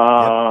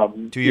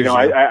 2 years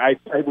ago.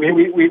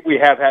 We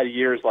have had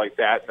years like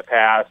that in the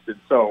past, and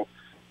so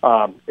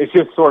it's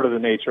just sort of the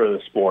nature of the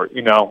sport,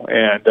 and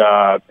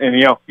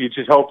you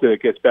just hope that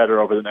it gets better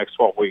over the next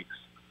 12 weeks.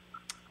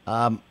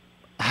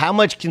 How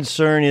much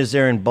concern is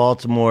there in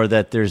Baltimore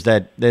that there's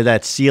that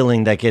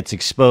ceiling that gets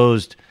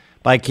exposed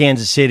by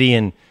Kansas City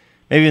and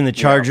maybe in the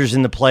Chargers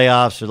in the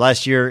playoffs, or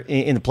last year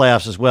in the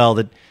playoffs as well,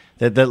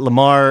 that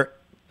Lamar,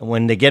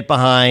 when they get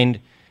behind,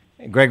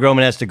 Greg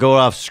Roman has to go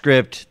off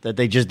script, that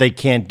they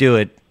can't do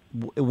it.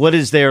 What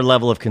is their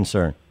level of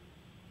concern?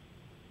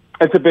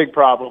 It's a big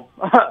problem.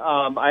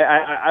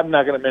 I'm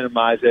not going to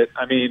minimize it.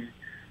 I mean,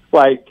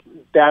 like,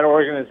 that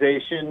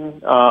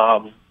organization,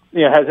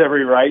 has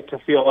every right to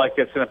feel like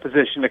it's in a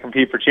position to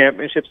compete for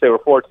championships. They were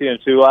 14-2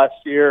 last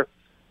year.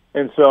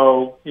 And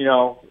so,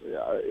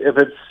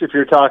 if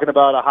you're talking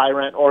about a high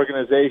rent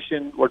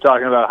organization, we're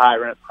talking about high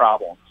rent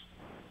problems.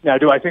 Now,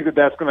 do I think that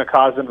that's going to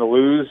cause them to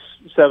lose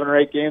 7 or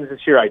 8 games this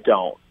year? I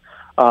don't,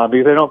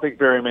 because I don't think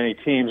very many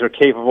teams are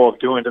capable of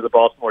doing to the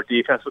Baltimore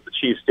defense what the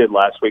Chiefs did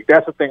last week.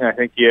 That's the thing I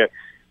think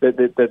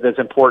that's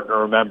important to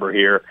remember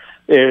here.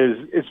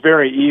 Is it's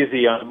very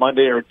easy on a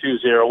Monday or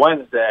Tuesday or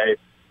Wednesday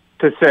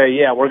to say,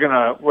 yeah, we're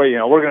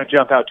gonna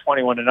jump out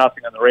 21-0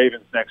 on the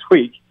Ravens next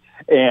week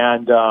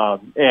and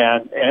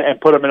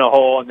put them in a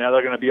hole, and now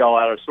they're going to be all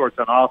out of sorts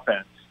on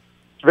offense.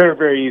 It's very,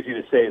 very easy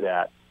to say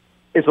that.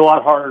 It's a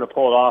lot harder to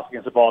pull it off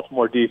against a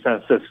Baltimore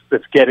defense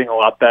that's getting a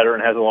lot better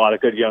and has a lot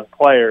of good young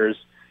players.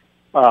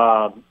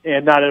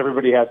 And not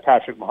everybody has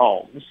Patrick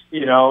Mahomes,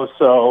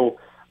 So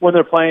when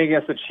they're playing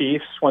against the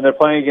Chiefs, when they're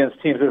playing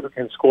against teams that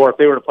can score, if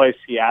they were to play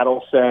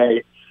Seattle,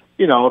 say,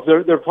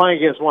 if they're playing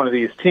against one of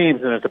these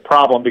teams, then it's a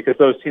problem because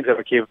those teams have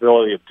a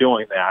capability of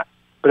doing that.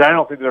 But I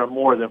don't think there are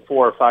more than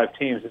 4 or 5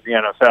 teams in the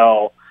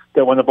NFL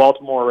that, when the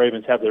Baltimore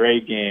Ravens have their A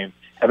game,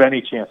 have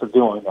any chance of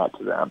doing that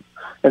to them.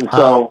 And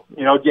so,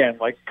 again,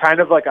 kind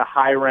of like a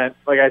high rent,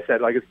 like I said,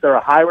 they're a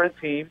high rent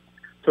team,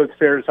 so it's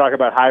fair to talk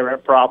about high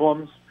rent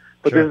problems.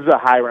 But This is a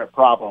high rent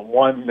problem,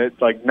 one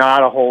that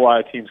not a whole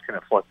lot of teams can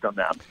inflict on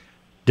them.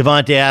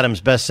 Devontae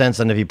Adams, best sense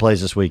on if he plays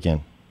this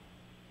weekend?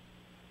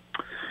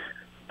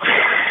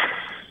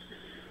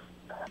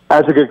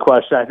 That's a good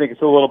question. I think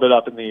it's a little bit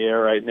up in the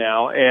air right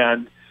now,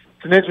 and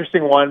it's an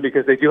interesting one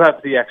because they do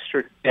have the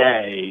extra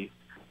day.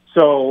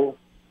 So,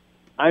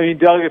 I mean,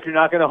 Doug, if you're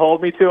not going to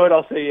hold me to it,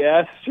 I'll say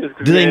yes. Do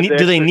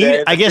they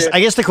need? I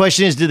guess the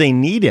question is, do they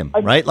need him?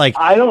 Right? Like,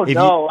 I don't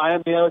know.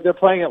 They're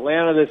playing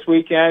Atlanta this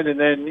weekend, and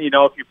then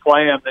if you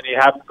play them, then you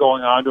have them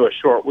going on to a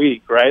short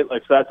week, right? So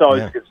that's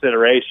always a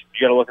consideration.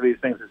 You got to look at these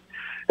things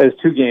as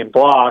 2-game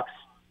blocks,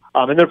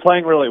 and they're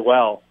playing really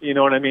well. You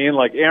know what I mean?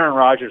 Like, Aaron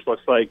Rodgers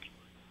looks like.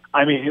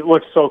 He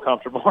looks so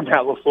comfortable in Matt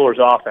LaFleur's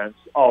offense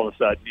all of a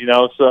sudden,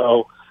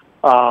 So,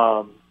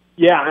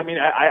 Yeah, I mean,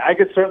 I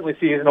could certainly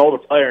see he's an older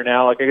player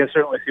now. Like, I can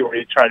certainly see where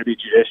he'd try to be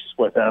judicious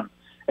with him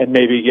and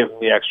maybe give him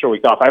the extra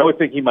week off. I would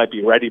think he might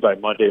be ready by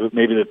Monday.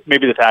 Maybe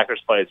the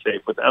Packers play it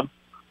safe with him.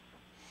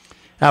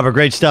 Albert,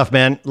 great stuff,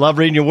 man. Love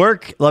reading your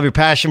work. Love your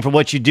passion for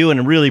what you do, and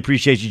I really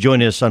appreciate you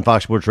joining us on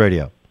Fox Sports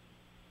Radio.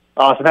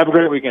 Awesome. Have a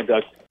great weekend,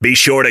 Doug. Be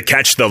sure to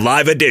catch the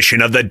live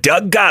edition of the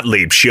Doug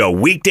Gottlieb Show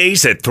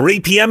weekdays at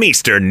 3 p.m.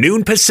 Eastern,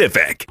 noon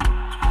Pacific.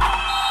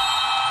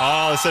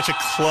 Oh, such a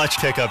clutch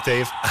pickup,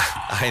 Dave.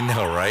 I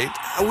know, right?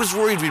 I was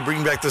worried we'd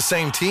bring back the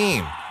same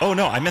team. Oh,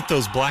 no, I meant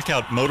those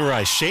blackout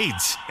motorized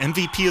shades.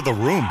 MVP of the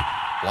room.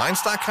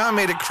 Blinds.com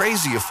made it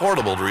crazy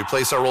affordable to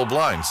replace our old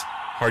blinds.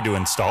 Hard to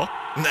install?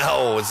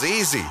 No, it's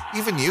easy.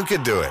 Even you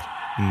could do it.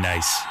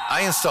 Nice.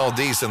 I installed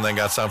these and then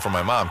got some for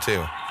my mom,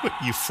 too. What,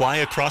 you fly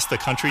across the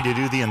country to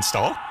do the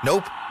install?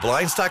 Nope.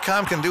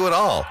 Blinds.com can do it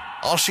all.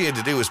 All she had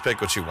to do was pick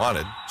what she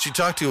wanted. She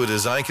talked to a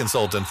design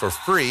consultant for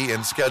free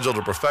and scheduled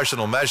a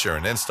professional measure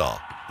and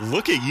install.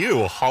 Look at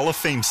you, a Hall of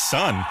Fame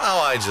son. Oh,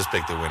 I just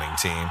picked the winning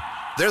team.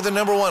 They're the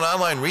 #1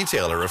 online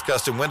retailer of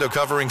custom window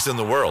coverings in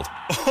the world.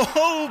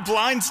 Oh,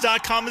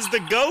 Blinds.com is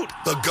the GOAT.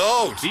 The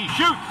GOAT. He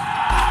shoots.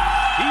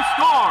 He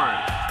scores.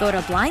 Go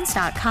to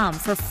Blinds.com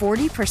for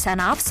 40%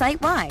 off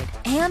site-wide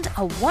and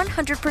a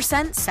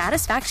 100%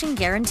 satisfaction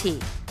guarantee.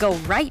 Go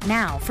right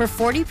now for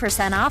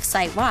 40% off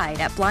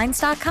site-wide at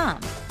Blinds.com.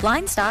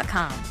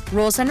 Blinds.com.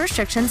 Rules and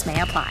restrictions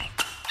may apply.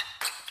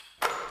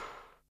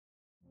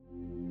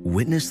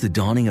 Witness the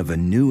dawning of a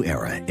new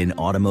era in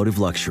automotive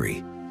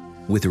luxury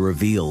with a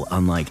reveal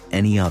unlike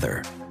any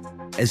other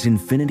as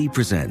Infiniti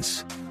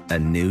presents a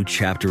new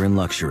chapter in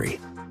luxury,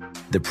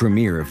 the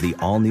premiere of the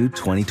all-new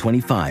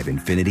 2025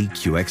 Infiniti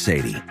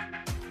QX80.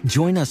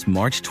 Join us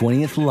March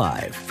 20th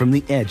live from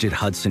the Edge at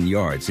Hudson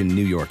Yards in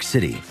New York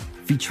City,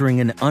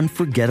 featuring an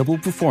unforgettable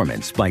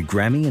performance by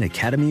Grammy and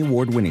Academy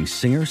Award-winning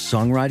singer,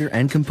 songwriter,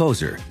 and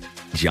composer,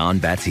 Jon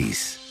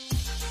Batiste.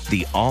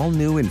 The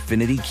all-new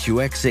Infiniti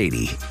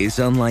QX80 is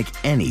unlike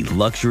any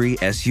luxury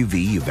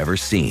SUV you've ever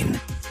seen.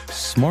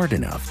 Smart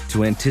enough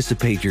to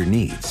anticipate your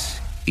needs,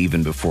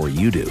 even before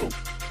you do.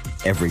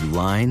 Every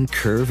line,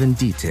 curve, and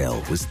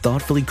detail was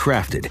thoughtfully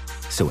crafted,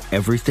 so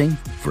everything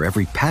for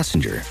every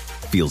passenger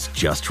feels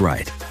just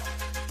right.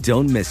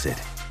 Don't miss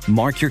it.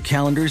 Mark your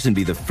calendars and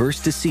be the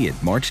first to see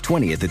it March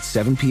 20th at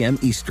 7 p.m.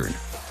 Eastern,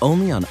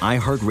 only on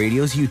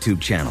iHeartRadio's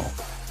YouTube channel.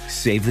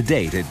 Save the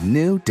date at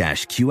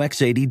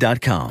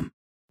new-QX80.com.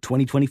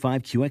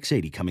 2025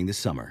 QX80 coming this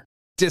summer.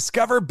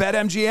 Discover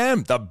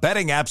BetMGM, the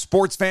betting app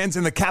sports fans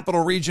in the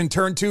capital region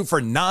turn to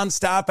for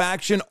nonstop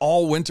action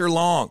all winter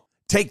long.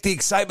 Take the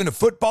excitement of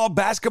football,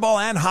 basketball,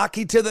 and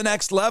hockey to the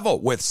next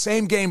level with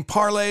same-game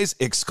parlays,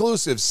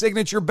 exclusive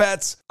signature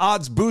bets,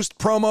 odds boost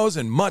promos,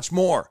 and much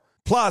more.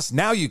 Plus,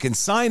 now you can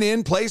sign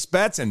in, place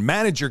bets, and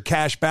manage your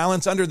cash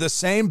balance under the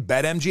same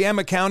BetMGM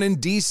account in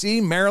D.C.,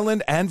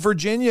 Maryland, and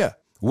Virginia.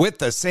 With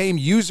the same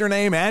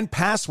username and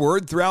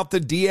password throughout the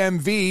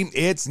DMV,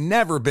 it's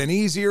never been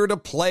easier to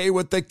play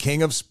with the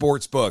king of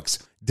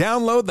sportsbooks.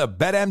 Download the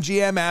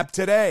BetMGM app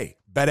today.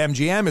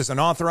 BetMGM is an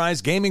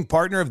authorized gaming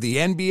partner of the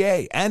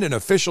NBA and an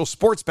official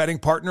sports betting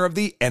partner of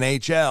the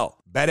NHL.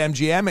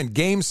 BetMGM and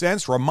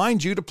GameSense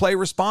remind you to play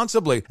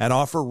responsibly and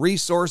offer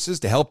resources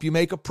to help you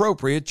make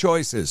appropriate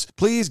choices.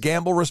 Please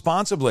gamble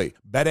responsibly.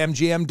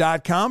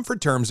 BetMGM.com for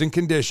terms and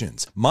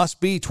conditions. Must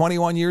be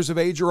 21 years of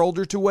age or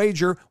older to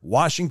wager.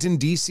 Washington,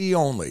 D.C.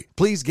 only.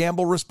 Please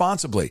gamble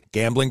responsibly.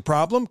 Gambling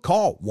problem?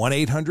 Call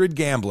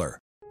 1-800-GAMBLER.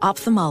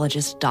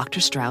 Ophthalmologist Dr.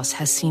 Strauss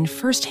has seen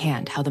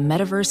firsthand how the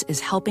metaverse is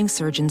helping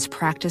surgeons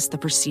practice the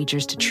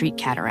procedures to treat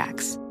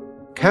cataracts.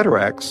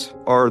 Cataracts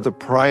are the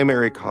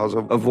primary cause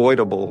of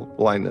avoidable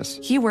blindness.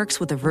 He works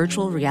with a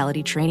virtual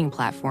reality training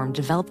platform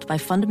developed by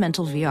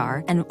Fundamental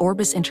VR and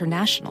Orbis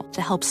International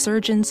to help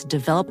surgeons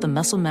develop the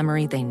muscle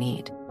memory they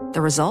need.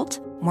 The result?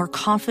 More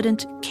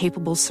confident,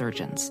 capable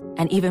surgeons.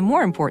 And even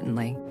more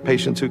importantly,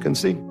 patients who can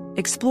see.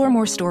 Explore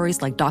more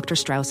stories like Dr.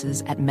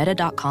 Strauss's at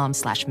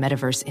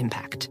meta.com/metaverse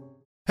impact.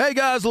 Hey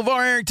guys,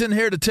 LeVar Arrington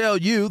here to tell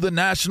you the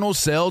national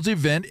sales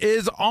event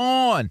is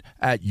on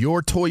at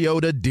your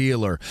Toyota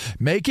dealer,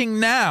 making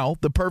now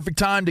the perfect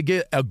time to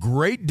get a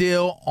great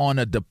deal on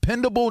a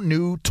dependable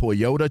new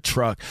Toyota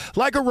truck,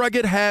 like a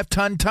rugged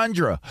half-ton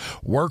Tundra.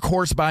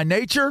 Workhorse by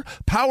nature,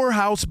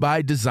 powerhouse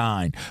by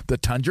design. The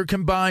Tundra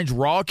combines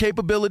raw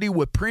capability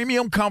with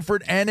premium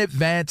comfort and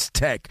advanced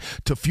tech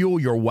to fuel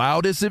your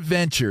wildest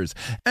adventures.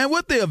 And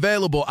with the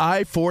available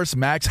iForce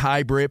Max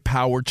hybrid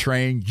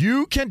powertrain,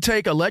 you can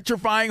take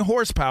electrifying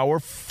horsepower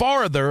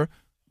farther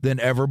than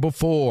ever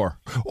before.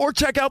 Or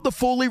check out the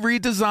fully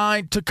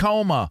redesigned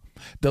Tacoma.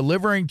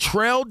 delivering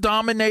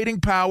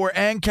trail-dominating power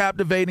and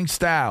captivating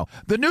style.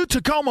 The new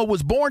Tacoma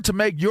was born to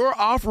make your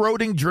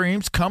off-roading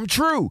dreams come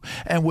true.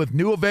 And with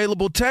new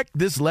available tech,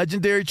 this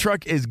legendary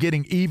truck is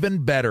getting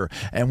even better.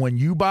 And when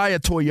you buy a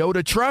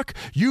Toyota truck,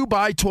 you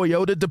buy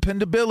Toyota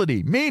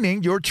dependability,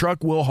 meaning your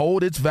truck will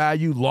hold its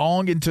value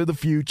long into the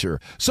future.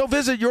 So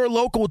visit your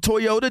local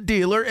Toyota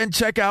dealer and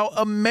check out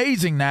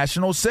amazing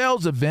national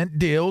sales event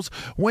deals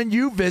when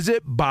you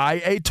visit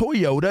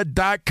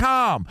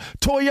buyatoyota.com.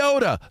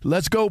 Toyota,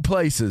 let's go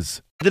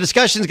places. The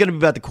discussion is going to be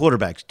about the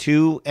quarterbacks.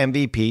 2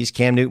 MVPs.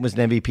 Cam Newton was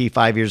an MVP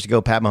 5 years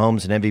ago. Pat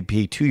Mahomes an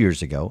MVP 2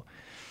 years ago.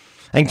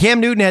 And Cam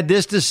Newton had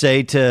this to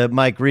say to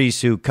Mike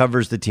Reese, who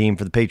covers the team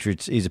for the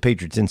Patriots. He's a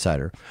Patriots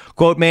insider.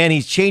 Quote, man,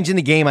 he's changing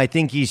the game. I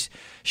think he's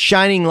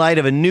shining light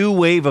of a new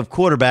wave of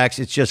quarterbacks.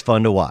 It's just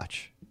fun to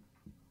watch.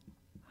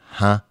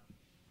 Huh?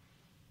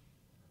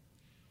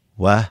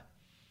 What?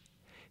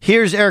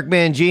 Here's Eric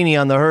Mangini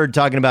on The Herd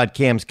talking about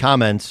Cam's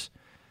comments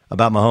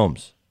about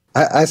Mahomes.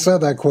 I saw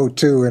that quote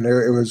too, and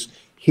it was,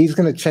 he's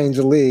going to change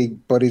the league,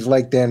 but he's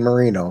like Dan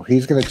Marino.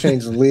 He's going to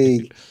change the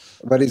league,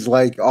 but he's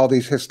like all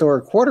these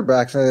historic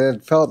quarterbacks, and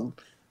it felt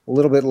a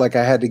little bit like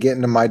I had to get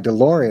into my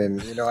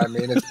DeLorean. You know what I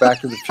mean? It's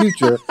Back to the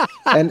Future.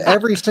 And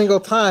every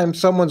single time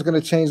someone's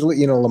going to change the league.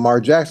 You know,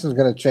 Lamar Jackson's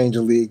going to change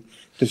the league.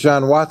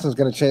 Deshaun Watson's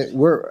going to change.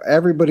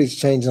 Everybody's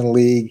changing the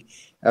league.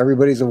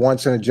 Everybody's a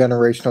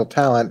once-in-a-generational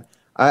talent.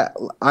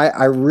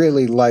 I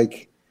really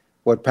like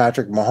what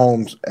Patrick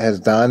Mahomes has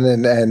done,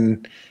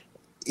 and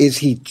is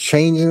he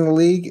changing the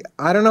league?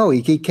 I don't know.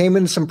 He came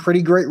in some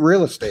pretty great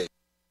real estate.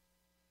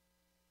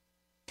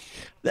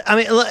 I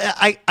mean,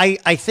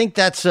 I think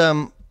that's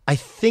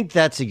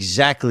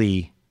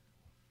exactly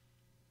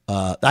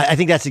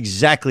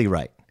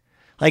right.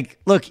 Like,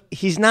 look,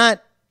 he's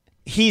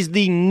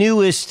the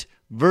newest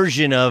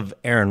version of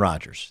Aaron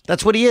Rodgers.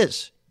 That's what he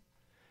is.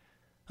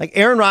 Like,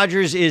 Aaron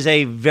Rodgers is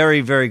a very,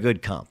 very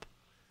good comp.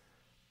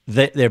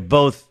 They're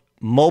both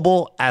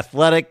mobile,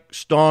 athletic,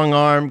 strong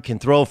arm, can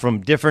throw from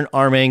different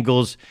arm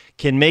angles,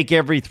 can make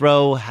every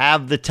throw,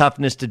 have the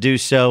toughness to do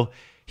so.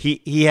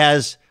 He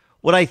has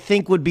what I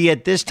think would be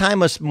at this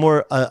time a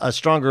stronger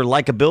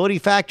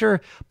likability factor,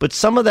 but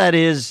some of that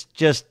is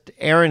just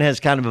Aaron has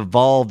kind of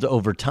evolved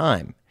over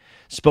time,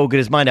 spoken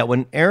his mind out.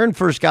 When Aaron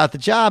first got the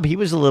job, he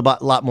was a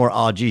lot more,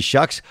 oh, gee,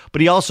 shucks,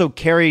 but he also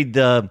carried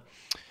the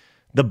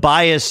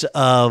bias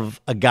of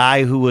a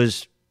guy who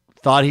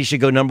thought he should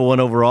go number 1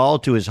 overall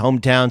to his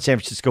hometown San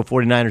Francisco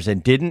 49ers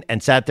and didn't,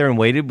 and sat there and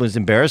waited, was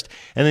embarrassed.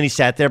 And then he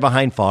sat there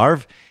behind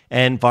Favre,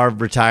 and Favre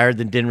retired,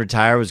 then didn't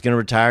retire, was going to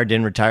retire,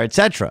 didn't retire,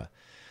 etc.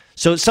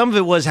 So some of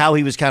it was how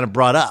he was kind of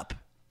brought up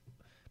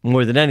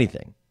more than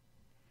anything.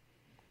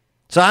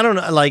 So I don't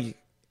know,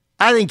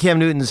 I think Cam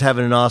Newton's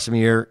having an awesome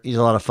year. He's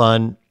a lot of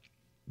fun,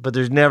 but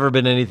there's never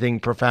been anything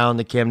profound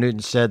that Cam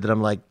Newton said that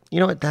I'm like, you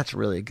know what, that's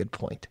really a good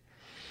point.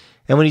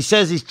 And when he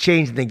says he's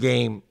changing the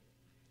game,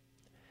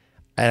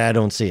 and I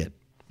don't see it.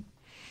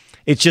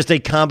 It's just a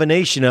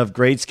combination of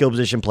great skill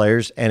position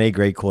players and a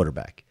great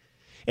quarterback.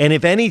 And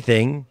if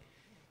anything,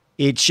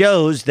 it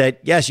shows that,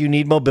 yes, you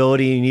need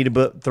mobility, you need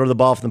to throw the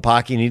ball from the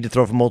pocket, you need to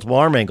throw from multiple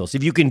arm angles.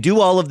 If you can do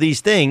all of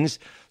these things,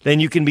 then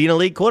you can be an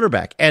elite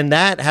quarterback. And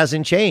that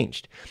hasn't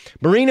changed.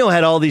 Marino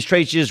had all these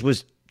traits, just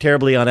was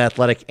terribly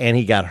unathletic, and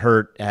he got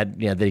hurt, had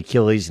the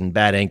Achilles and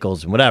bad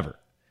ankles and whatever.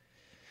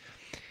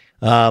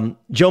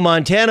 Joe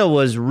Montana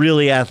was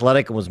really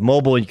athletic and was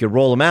mobile, and you could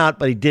roll him out,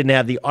 but he didn't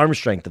have the arm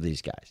strength of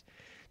these guys.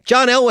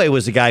 John Elway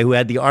was the guy who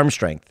had the arm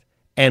strength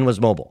and was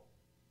mobile.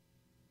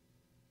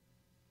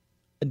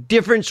 A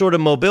different sort of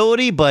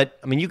mobility, but,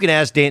 I mean, you can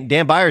ask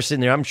Dan Byers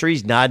sitting there. I'm sure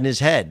he's nodding his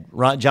head.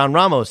 John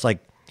Ramos,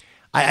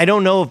 I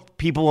don't know if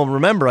people will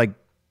remember,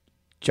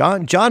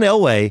 John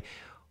Elway.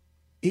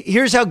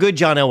 Here's how good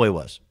John Elway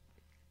was.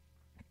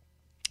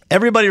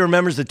 Everybody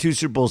remembers the 2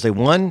 Super Bowls they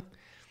won.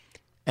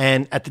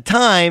 And at the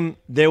time,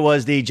 there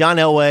was the John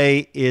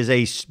Elway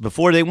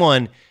before they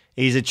won,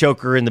 he's a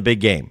choker in the big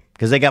game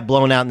because they got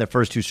blown out in their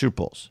first 2 Super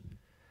Bowls.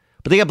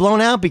 But they got blown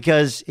out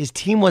because his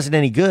team wasn't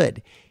any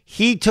good.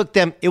 He took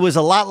them, it was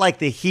a lot like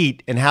the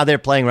Heat and how they're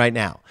playing right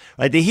now.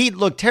 Right? The Heat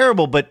look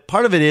terrible, but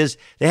part of it is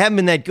they haven't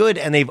been that good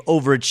and they've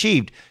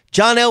overachieved.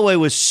 John Elway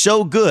was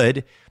so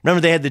good. Remember,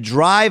 they had the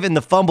drive and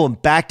the fumble in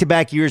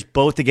back-to-back years,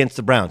 both against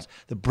the Browns.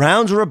 The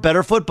Browns were a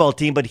better football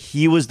team, but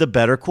he was the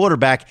better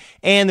quarterback,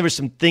 and there were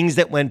some things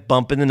that went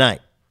bump in the night.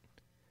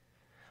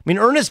 I mean,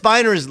 Ernest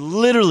Biner is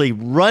literally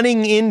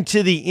running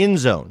into the end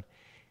zone,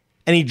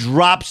 and he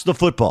drops the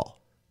football.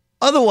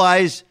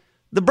 Otherwise,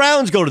 the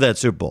Browns go to that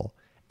Super Bowl,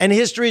 and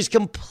history is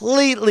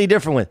completely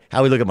different with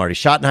how we look at Marty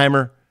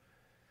Schottenheimer,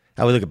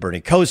 how we look at Bernie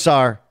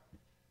Kosar,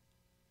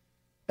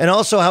 and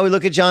also how we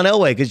look at John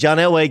Elway, because John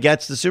Elway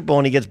gets the Super Bowl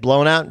and he gets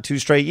blown out in 2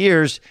 straight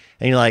years,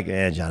 and you're like,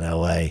 John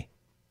Elway.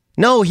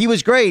 No, he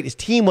was great. His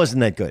team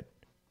wasn't that good.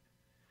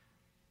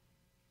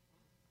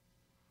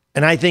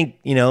 And I think,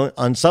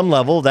 on some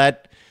level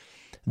that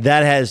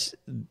has,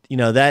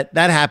 that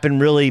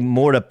happened really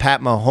more to Pat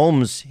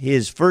Mahomes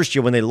his first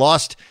year when they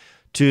lost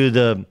to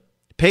the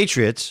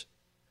Patriots,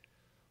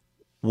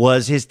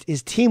 was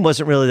his team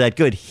wasn't really that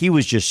good.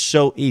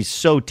 He's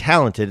so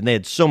talented, and they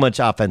had so much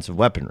offensive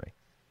weaponry.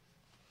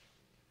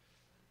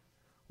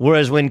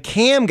 Whereas when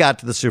Cam got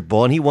to the Super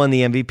Bowl and he won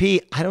the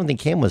MVP, I don't think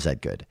Cam was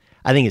that good.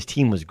 I think his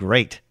team was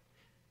great.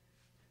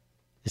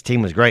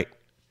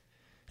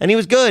 And he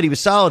was good. He was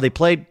solid. They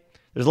played.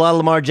 There's a lot of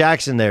Lamar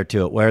Jackson there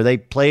to it, where they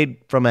played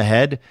from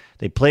ahead.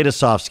 They played a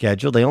soft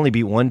schedule. They only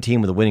beat one team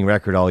with a winning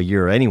record all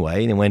year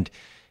anyway. And they went,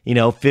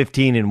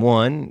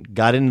 15-1,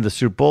 got into the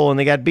Super Bowl, and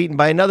they got beaten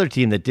by another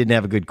team that didn't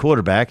have a good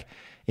quarterback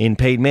in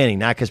Peyton Manning.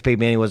 Not because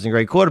Peyton Manning wasn't a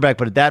great quarterback,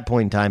 but at that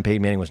point in time,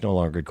 Peyton Manning was no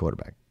longer a good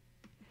quarterback.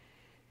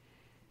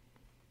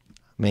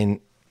 I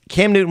mean,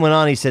 Cam Newton went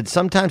on. He said,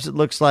 sometimes it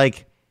looks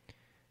like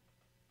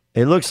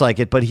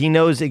it, but he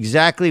knows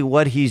exactly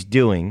what he's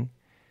doing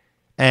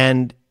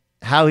and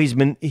how he's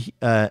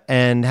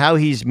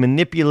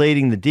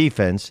manipulating the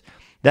defense.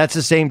 That's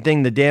the same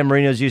thing that Dan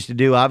Marino's used to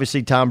do.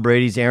 Obviously, Tom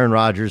Brady's, Aaron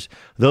Rodgers.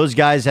 Those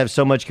guys have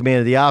so much command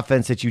of the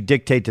offense that you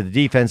dictate to the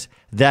defense.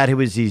 That's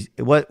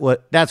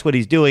what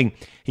he's doing.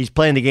 He's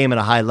playing the game at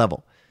a high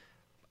level.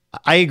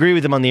 I agree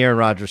with him on the Aaron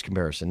Rodgers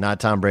comparison, not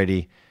Tom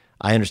Brady.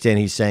 I understand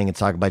he's saying it's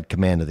talking about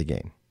command of the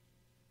game.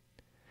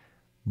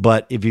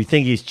 But if you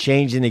think he's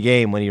changing the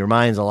game when he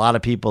reminds a lot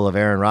of people of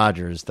Aaron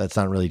Rodgers, that's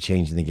not really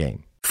changing the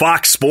game.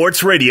 Fox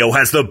Sports Radio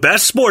has the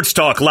best sports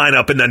talk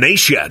lineup in the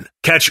nation.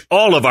 Catch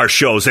all of our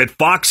shows at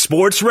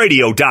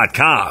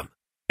foxsportsradio.com.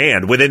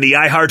 And within the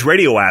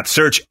iHeartRadio app,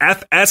 search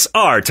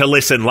FSR to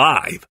listen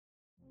live.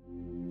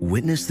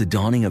 Witness the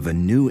dawning of a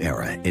new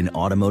era in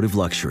automotive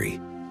luxury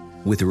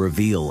with a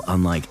reveal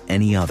unlike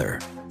any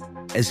other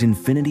as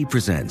Infiniti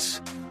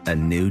presents a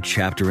new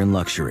chapter in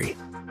luxury,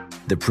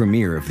 the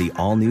premiere of the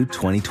all-new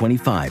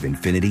 2025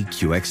 Infiniti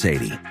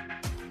QX80.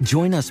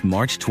 Join us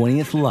March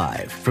 20th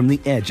live from the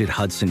Edge at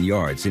Hudson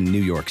Yards in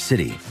New York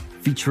City,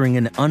 featuring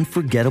an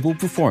unforgettable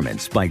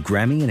performance by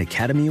Grammy and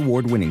Academy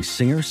Award-winning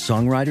singer,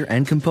 songwriter,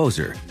 and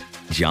composer,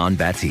 Jon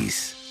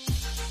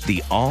Batiste.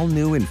 The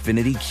all-new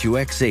Infiniti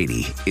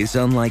QX80 is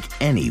unlike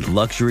any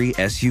luxury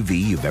SUV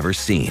you've ever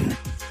seen.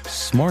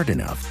 Smart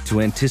enough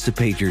to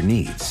anticipate your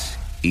needs,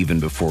 even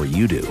before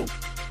you do.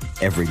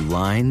 Every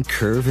line,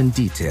 curve, and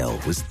detail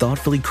was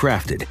thoughtfully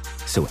crafted,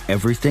 so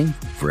everything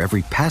for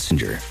every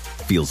passenger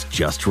feels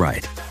just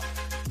right.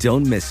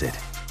 Don't miss it.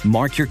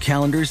 Mark your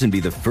calendars and be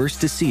the first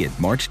to see it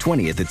March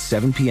 20th at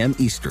 7 p.m.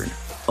 Eastern,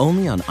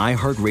 only on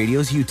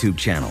iHeartRadio's YouTube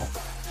channel.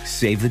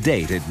 Save the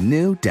date at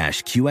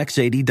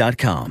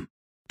new-QX80.com.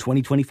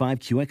 2025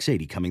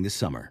 QX80 coming this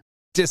summer.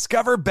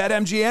 Discover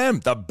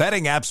BetMGM, the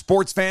betting app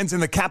sports fans in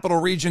the capital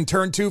region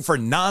turn to for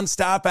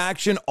nonstop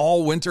action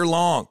all winter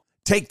long.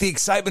 Take the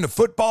excitement of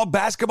football,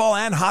 basketball,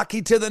 and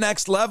hockey to the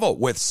next level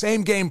with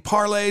same-game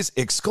parlays,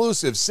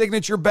 exclusive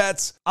signature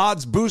bets,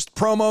 odds boost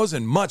promos,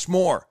 and much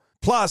more.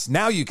 Plus,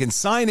 now you can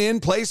sign in,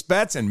 place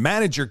bets, and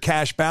manage your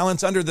cash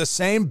balance under the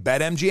same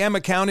BetMGM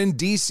account in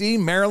D.C.,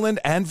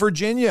 Maryland, and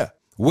Virginia.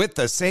 With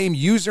the same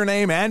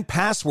username and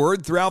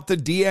password throughout the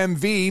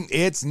DMV,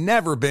 it's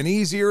never been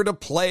easier to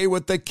play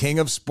with the king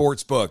of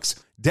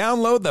sportsbooks.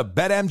 Download the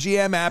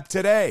BetMGM app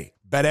today.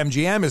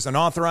 BetMGM is an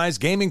authorized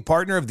gaming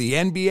partner of the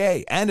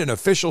NBA and an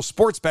official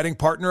sports betting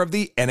partner of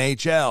the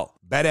NHL.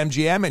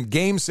 BetMGM and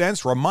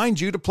GameSense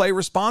remind you to play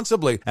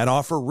responsibly and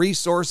offer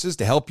resources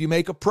to help you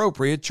make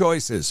appropriate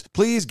choices.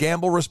 Please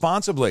gamble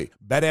responsibly.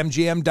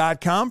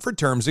 BetMGM.com for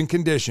terms and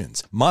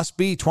conditions. Must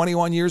be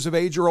 21 years of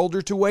age or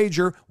older to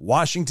wager.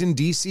 Washington,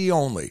 D.C.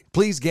 only.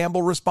 Please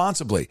gamble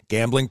responsibly.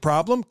 Gambling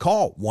problem?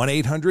 Call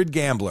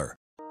 1-800-GAMBLER.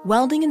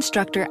 Welding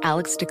instructor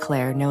Alex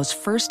DeClaire knows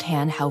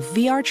firsthand how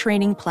VR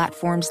training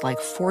platforms like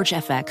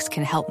ForgeFX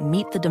can help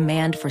meet the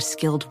demand for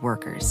skilled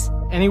workers.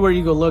 Anywhere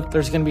you go look,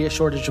 there's going to be a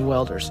shortage of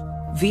welders.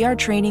 VR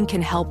training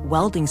can help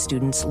welding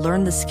students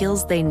learn the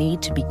skills they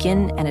need to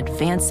begin and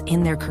advance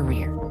in their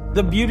career.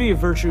 The beauty of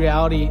virtual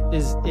reality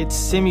is it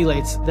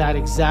simulates that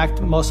exact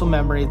muscle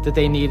memory that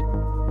they need.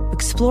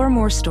 Explore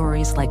more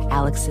stories like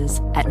Alex's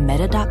at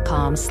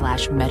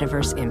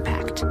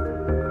meta.com/metaverseimpact.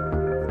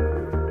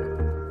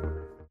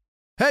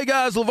 Hey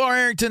guys, LeVar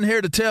Arrington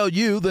here to tell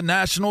you the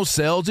national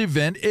sales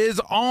event is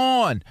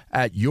on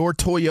at your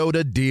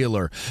Toyota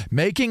dealer,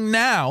 making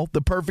now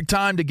the perfect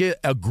time to get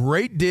a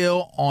great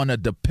deal on a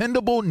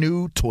dependable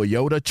new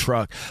Toyota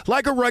truck,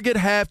 like a rugged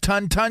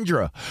half-ton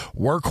Tundra.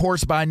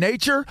 Workhorse by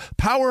nature,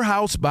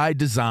 powerhouse by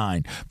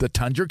design. The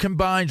Tundra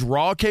combines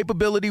raw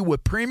capability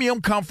with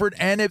premium comfort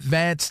and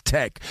advanced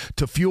tech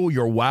to fuel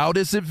your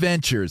wildest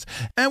adventures.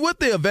 And with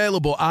the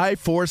available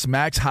iForce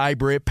Max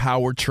hybrid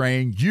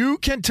powertrain, you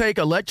can take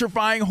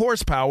electrifying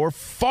horsepower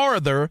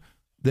farther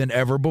than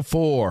ever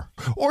before.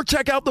 Or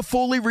check out the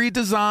fully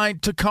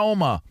redesigned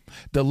Tacoma.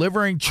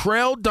 delivering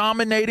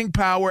trail-dominating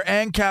power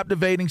and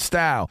captivating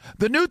style.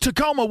 The new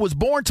Tacoma was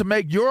born to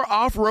make your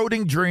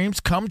off-roading dreams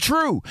come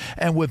true.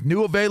 And with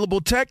new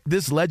available tech,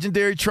 this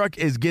legendary truck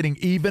is getting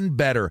even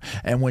better.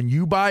 And when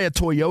you buy a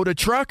Toyota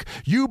truck,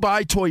 you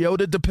buy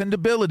Toyota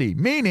dependability,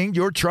 meaning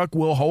your truck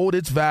will hold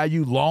its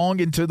value long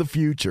into the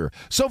future.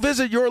 So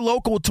visit your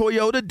local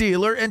Toyota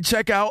dealer and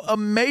check out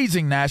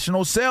amazing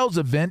national sales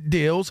event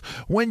deals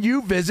when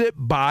you visit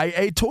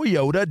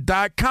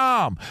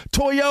buyatoyota.com.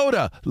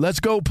 Toyota, let's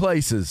go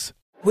places.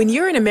 When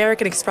you're an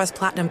American Express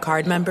Platinum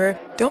Card member,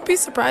 don't be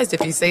surprised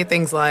if you say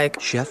things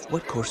like, Chef,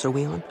 what course are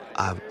we on?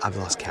 I've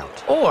lost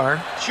count.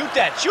 Or, Shoot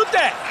that!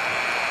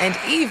 and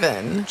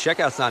even,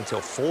 Checkout's not until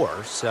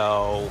 4,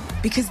 so...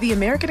 Because the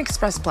American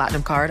Express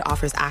Platinum Card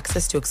offers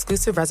access to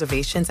exclusive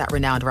reservations at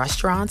renowned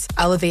restaurants,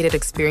 elevated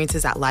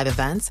experiences at live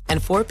events,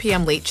 and 4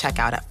 p.m. late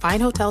checkout at fine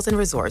hotels and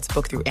resorts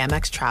booked through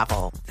Amex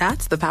Travel.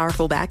 That's the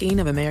powerful backing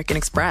of American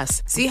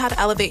Express. See how to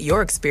elevate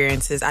your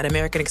experiences at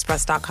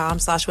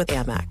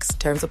americanexpress.com/withAmex.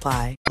 Terms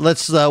apply.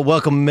 Let's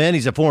welcome him in.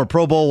 He's a former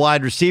Pro Bowl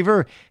wide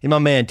receiver. And my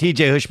man,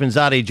 TJ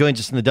Hushmanzadeh, joins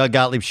us in the Doug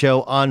Gottlieb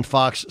Show on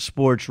Fox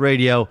Sports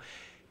Radio.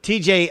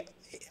 TJ,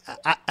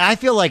 I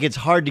feel like it's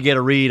hard to get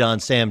a read on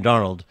Sam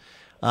Darnold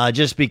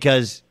just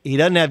because he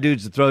doesn't have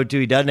dudes to throw to.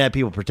 He doesn't have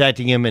people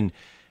protecting him.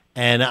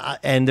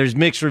 And there's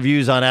mixed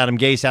reviews on Adam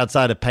Gase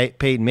outside of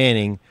Peyton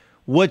Manning.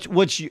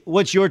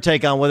 What's your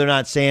take on whether or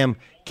not Sam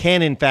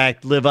can, in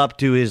fact, live up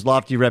to his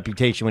lofty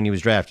reputation when he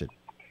was drafted?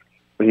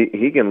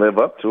 He can live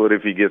up to it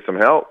if he gets some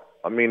help.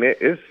 I mean,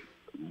 it's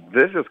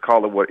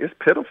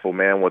pitiful,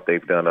 man, what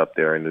they've done up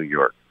there in New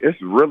York.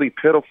 It's really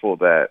pitiful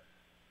that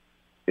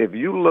if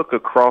you look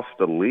across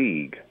the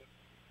league,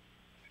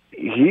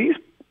 he's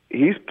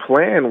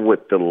playing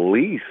with the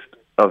least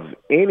of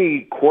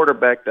any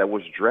quarterback that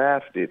was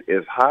drafted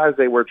as high as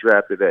they were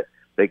drafted at.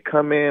 They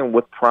come in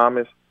with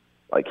promise.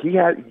 Like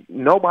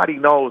nobody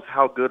knows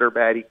how good or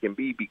bad he can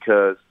be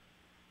because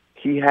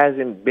he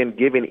hasn't been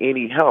given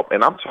any help.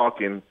 And I'm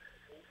talking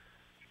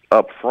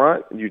up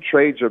front, you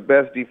trade your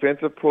best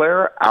defensive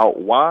player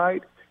out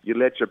wide. You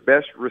let your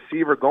best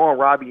receiver go on,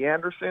 Robbie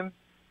Anderson.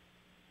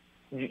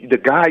 The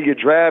guy you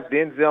draft,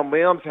 Denzel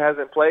Mims,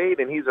 hasn't played,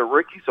 and he's a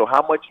rookie, so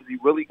how much is he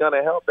really going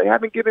to help? They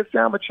haven't given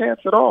Sam a chance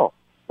at all.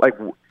 Like,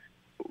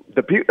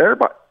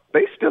 everybody,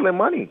 they stealing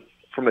money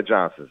from the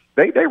Johnsons.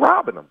 They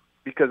robbing them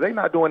because they're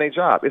not doing their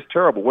job. It's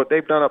terrible. What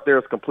they've done up there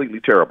is completely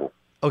terrible.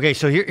 Okay,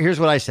 so here's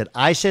what I said.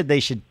 I said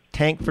they should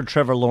tank for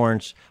Trevor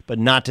Lawrence, but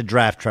not to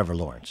draft Trevor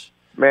Lawrence.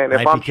 Man,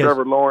 if I'm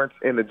Trevor Lawrence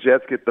and the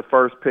Jets get the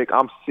first pick,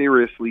 I'm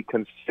seriously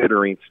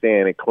considering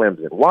staying in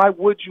Clemson. Why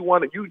would you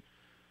want to?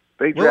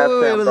 They draft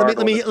Sam Darnold.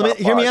 Let me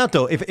hear me out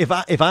though.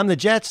 If I'm the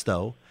Jets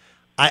though,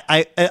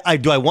 I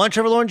do I want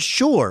Trevor Lawrence?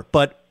 Sure,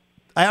 but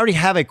I already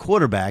have a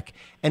quarterback,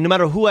 and no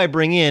matter who I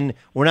bring in,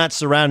 we're not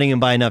surrounding him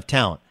by enough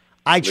talent.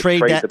 I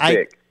trade that.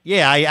 I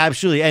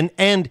absolutely,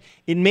 and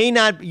it may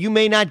not. You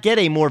may not get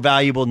a more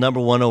valuable number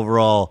one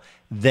overall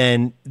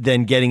than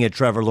getting a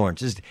Trevor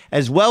Lawrence.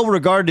 As well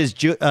regarded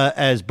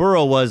as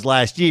Burrow was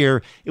last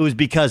year, it was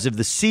because of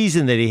the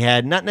season that he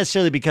had, not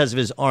necessarily because of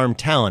his arm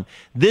talent.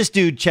 This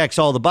dude checks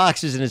all the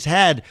boxes and has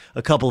had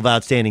a couple of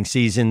outstanding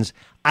seasons.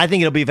 I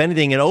think it'll be, if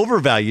anything, an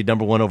overvalued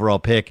number one overall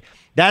pick.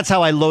 That's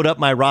how I load up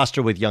my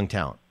roster with young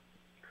talent.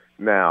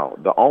 Now,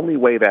 the only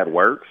way that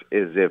works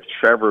is if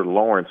Trevor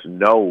Lawrence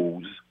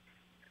knows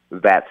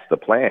that's the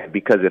plan.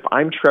 Because if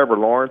I'm Trevor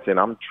Lawrence and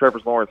I'm Trevor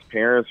Lawrence's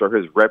parents or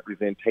his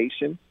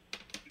representation,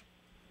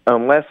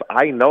 unless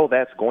I know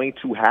that's going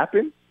to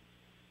happen,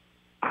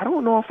 I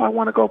don't know if I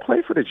want to go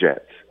play for the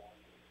Jets.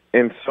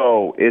 And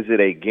so is it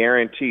a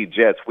guarantee,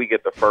 Jets, we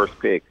get the first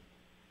pick,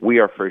 we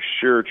are for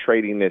sure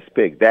trading this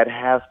pick? That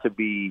has to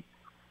be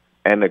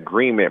an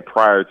agreement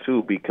prior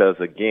to, because,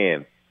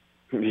 again,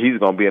 he's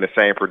going to be in the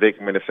same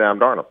predicament as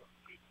Sam Darnold.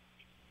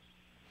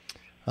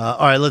 All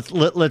right,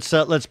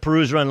 let's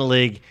peruse around the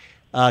league.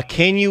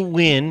 Can you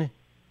win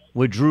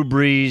with Drew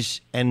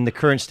Brees and the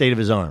current state of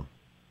his arm?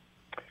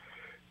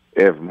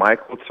 If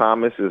Michael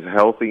Thomas is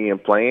healthy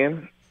and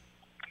playing,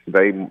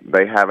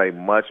 they have a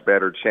much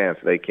better chance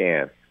they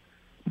can.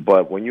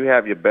 But when you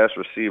have your best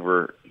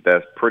receiver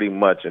that's pretty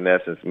much, in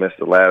essence, missed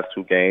the last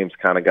two games,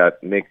 kind of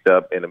got nicked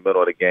up in the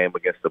middle of the game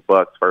against the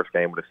Bucs, first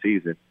game of the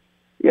season,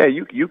 yeah,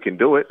 you can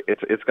do it.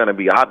 It's going to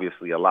be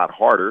obviously a lot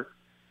harder.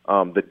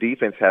 The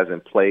defense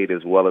hasn't played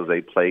as well as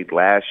they played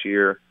last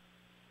year.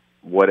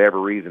 Whatever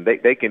reason,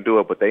 they can do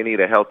it, but they need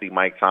a healthy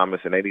Mike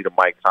Thomas, and they need a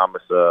Mike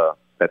Thomas that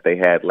they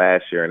had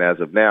last year. And as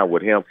of now,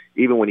 with him,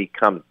 even when he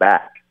comes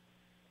back,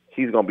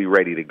 he's going to be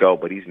ready to go,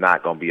 but he's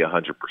not going to be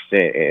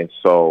 100%. And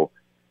so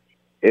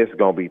it's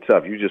going to be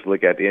tough. You just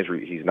look at the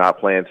injury. He's not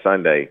playing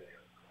Sunday.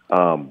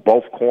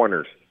 Both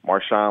corners,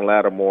 Marshawn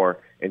Lattimore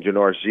and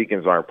Janoris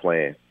Jenkins, aren't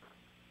playing.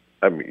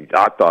 I mean,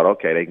 I thought,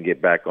 okay, they can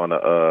get back on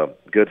a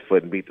good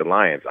foot and beat the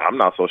Lions. I'm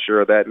not so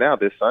sure of that now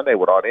this Sunday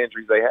with all the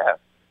injuries they have.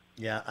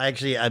 Yeah,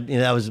 actually,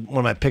 that was one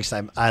of my picks.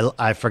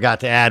 I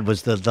forgot to add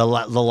was the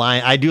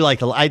Lions. I do like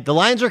the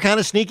Lions are kind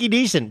of sneaky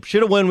decent.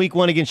 Should have won week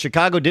one against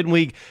Chicago. Did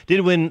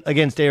win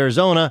against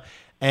Arizona,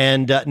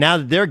 And now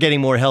that they're getting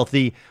more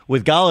healthy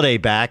with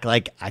Golladay back, I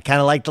kind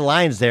of like the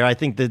Lions there. I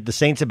think that the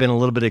Saints have been a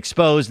little bit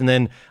exposed. And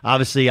then,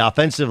 obviously,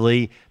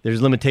 offensively,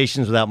 there's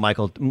limitations without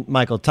Michael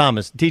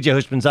Thomas. TJ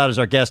Hushmanzada is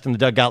our guest on the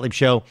Doug Gottlieb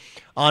Show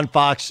on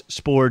Fox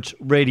Sports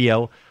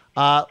Radio.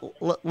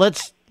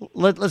 Let's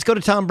go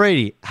to Tom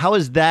Brady. How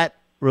is that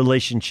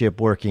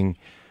relationship working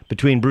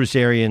between Bruce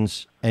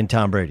Arians and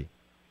Tom Brady?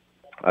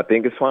 I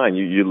think it's fine.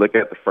 You look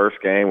at the first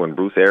game when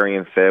Bruce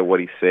Arians said what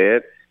he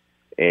said,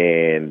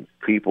 and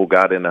people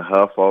got in a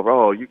huff over,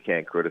 oh, you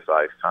can't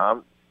criticize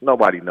Tom.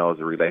 Nobody knows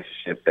the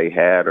relationship they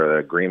had or the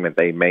agreement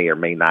they may or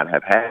may not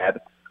have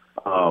had.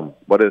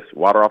 But it's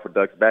water off a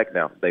duck's back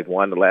now. They've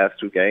won the last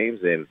 2 games,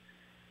 and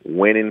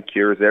winning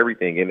cures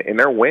everything. And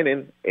they're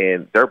winning,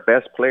 and their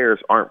best players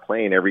aren't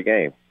playing every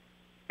game.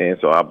 And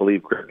so I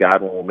believe Chris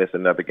Godwin will miss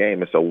another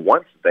game. And so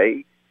once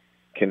they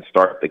can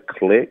start to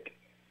click,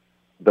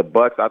 the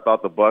Bucs, I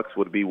thought the Bucs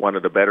would be one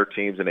of the better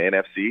teams in the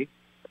NFC.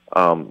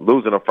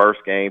 Losing the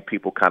first game,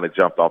 people kind of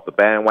jumped off the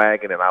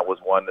bandwagon, and I was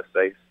one to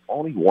say,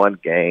 only one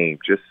game.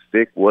 Just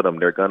stick with them.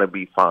 They're going to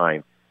be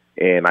fine.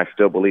 And I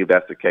still believe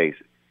that's the case.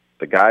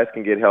 The guys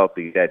can get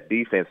healthy. That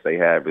defense they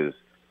have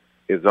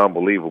is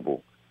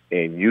unbelievable.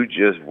 And you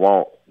just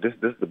won't – this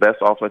is the best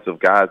offensive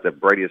guys that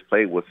Brady has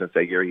played with since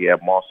that year he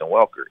had Moss and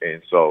Welker.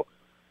 And so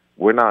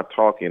we're not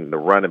talking the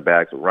running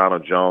backs,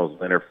 Ronald Jones,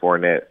 Leonard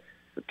Fournette,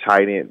 the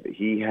tight end.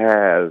 He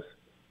has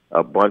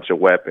a bunch of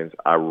weapons.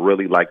 I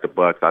really like the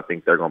Bucs. I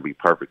think they're going to be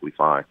perfectly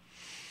fine.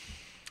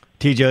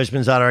 TJ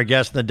Hushmanzada, our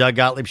guest on the Doug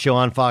Gottlieb Show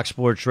on Fox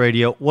Sports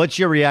Radio. What's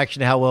your reaction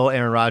to how well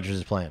Aaron Rodgers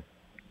is playing?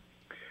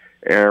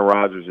 Aaron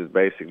Rodgers is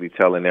basically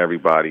telling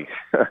everybody,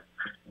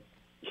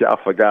 y'all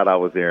forgot I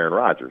was Aaron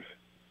Rodgers.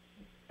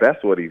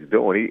 That's what he's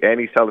doing.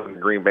 He's telling the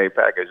Green Bay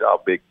Packers,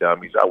 y'all big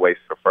dummies. Y'all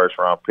wasted a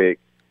first-round pick,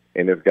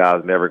 and this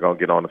guy's never going to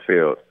get on the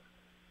field.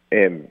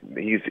 And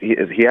he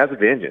has a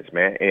vengeance,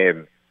 man.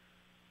 And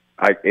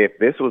if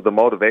this was the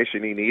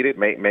motivation he needed,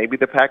 maybe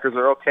the Packers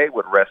are okay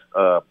with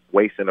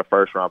wasting a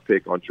first-round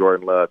pick on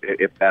Jordan Love,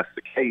 if that's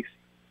the case,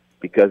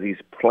 because he's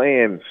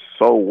playing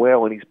so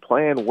well, and he's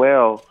playing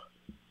well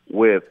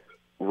with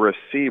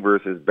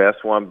receivers, his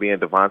best one being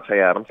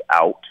Devontae Adams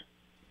out.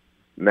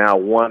 Now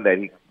one that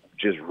he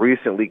just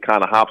recently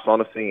kind of hops on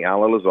the scene,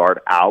 Alan Lazard,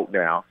 out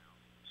now.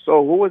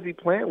 So who is he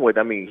playing with?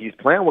 I mean, he's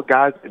playing with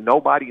guys that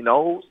nobody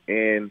knows,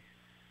 and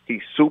he's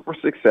super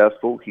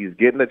successful. He's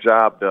getting the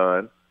job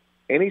done,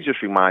 and he's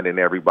just reminding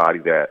everybody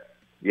that,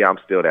 yeah, I'm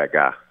still that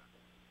guy.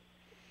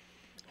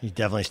 He's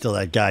definitely still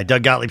that guy.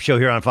 Doug Gottlieb Show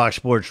here on Fox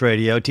Sports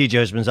Radio. TJ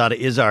Hushmanzada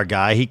is our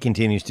guy. He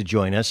continues to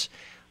join us.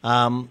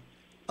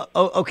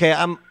 Okay,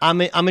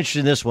 I'm interested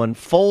in this one.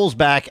 Foles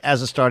back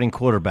as a starting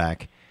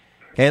quarterback.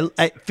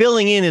 Okay,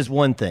 filling in is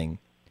one thing,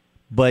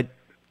 but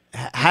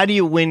how do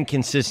you win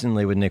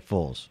consistently with Nick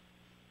Foles?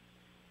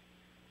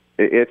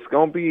 It's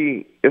going to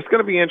be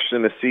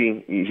interesting to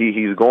see.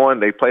 He's going.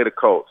 They play the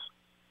Colts,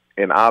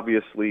 and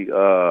obviously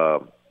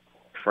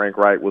Frank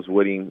Wright was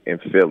with him in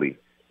Philly.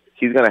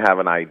 He's going to have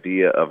an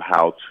idea of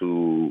how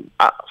to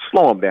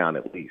slow him down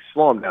at least.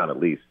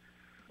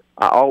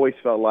 I always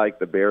felt like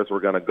the Bears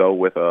were going to go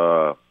with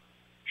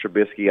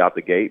Trubisky out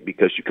the gate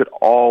because you could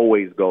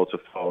always go to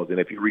Foles. And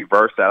if you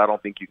reverse that, I don't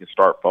think you can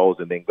start Foles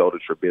and then go to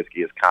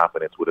Trubisky. His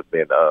confidence would have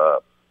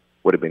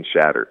been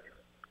shattered.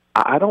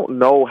 I don't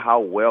know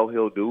how well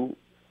he'll do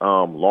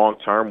long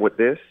term with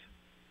this.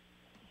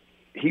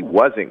 He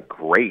wasn't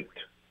great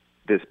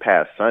this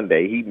past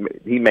Sunday.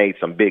 He made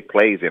some big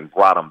plays and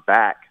brought them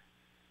back.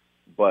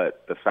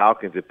 But the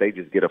Falcons, if they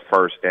just get a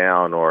first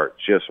down or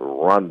just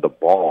run the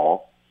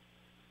ball,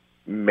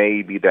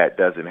 maybe that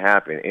doesn't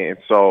happen. And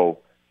so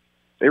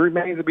it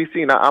remains to be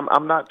seen.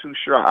 I'm not too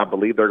sure. I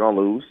believe they're going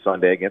to lose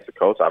Sunday against the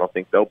Colts. I don't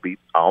think they'll beat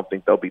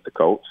the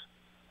Colts.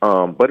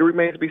 But it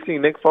remains to be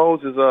seen. Nick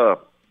Foles is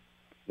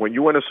when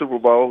you win a Super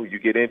Bowl, you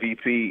get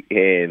MVP,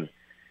 and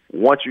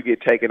once you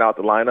get taken out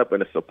the lineup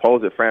and a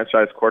supposed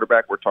franchise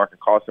quarterback, we're talking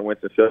Carson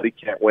Wentz in Philly,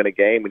 can't win a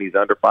game and he's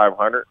under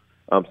 500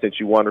 since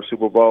you won a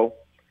Super Bowl.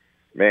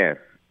 Man,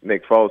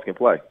 Nick Foles can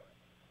play.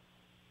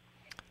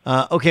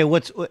 Okay,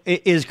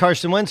 is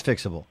Carson Wentz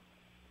fixable?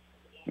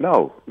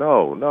 No.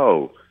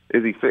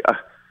 Is he?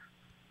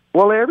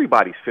 Well,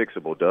 everybody's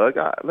fixable, Doug.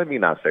 Let me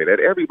not say that.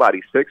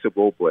 Everybody's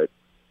fixable, but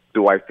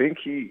do I think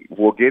he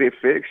will get it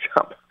fixed?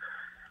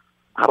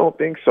 I don't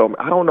think so.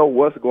 I don't know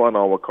what's going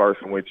on with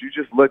Carson Wentz. You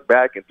just look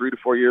back, and 3 to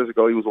 4 years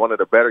ago, he was one of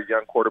the better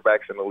young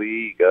quarterbacks in the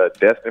league,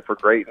 destined for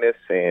greatness,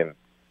 and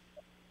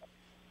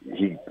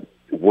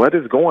what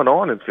is going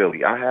on in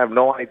Philly? I have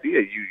no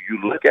idea.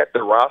 You look at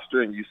the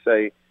roster and you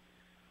say,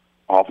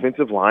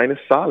 offensive line is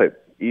solid.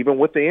 Even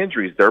with the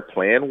injuries, they're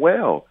playing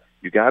well.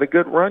 You got a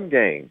good run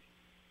game.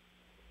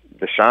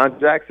 Deshaun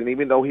Jackson,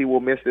 even though he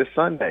will miss this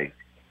Sunday,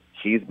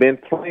 he's been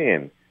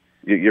playing.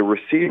 Your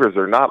receivers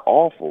are not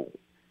awful.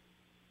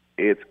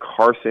 It's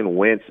Carson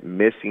Wentz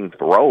missing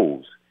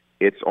throws.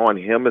 It's on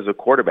him as a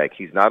quarterback.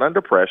 He's not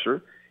under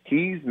pressure.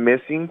 He's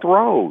missing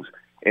throws.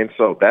 And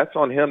so that's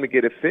on him to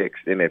get it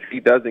fixed. And if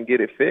he doesn't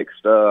get it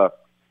fixed,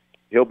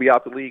 he'll be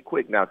out the league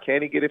quick. Now,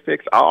 can he get it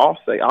fixed? I'll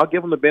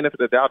give him the benefit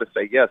of the doubt and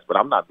say yes, but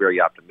I'm not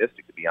very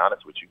optimistic, to be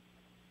honest with you.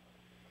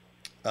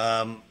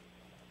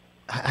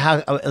 How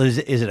is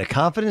it a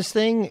confidence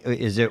thing?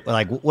 Is it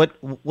like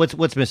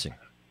what's missing?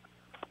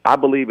 I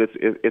believe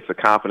it's a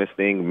confidence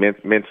thing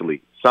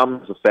mentally.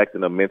 Something's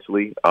affecting him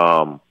mentally.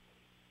 I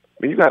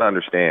mean, you got to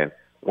understand,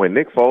 when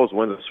Nick Foles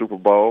wins the Super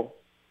Bowl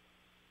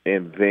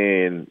and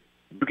then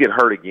you get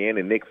hurt again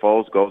and Nick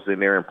Foles goes in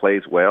there and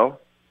plays well,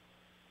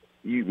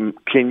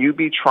 can you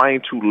be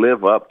trying to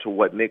live up to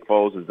what Nick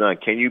Foles has done?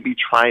 Can you be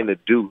trying to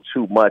do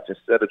too much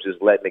instead of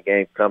just letting the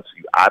game come to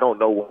you? I don't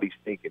know what he's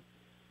thinking.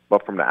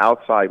 But from the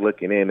outside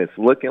looking in, it's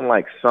looking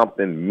like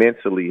something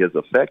mentally has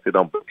affected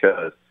him,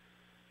 because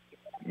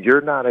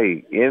you're not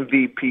a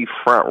MVP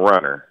front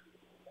runner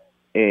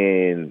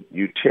and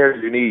you tear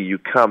your knee, you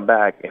come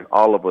back, and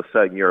all of a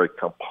sudden you're a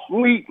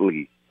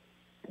completely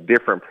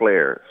different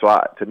player. So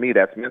to me,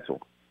 that's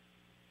mental.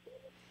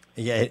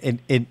 Yeah,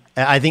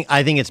 I think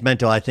it's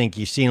mental. I think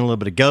he's seen a little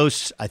bit of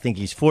ghosts. I think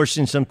he's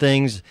forcing some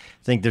things.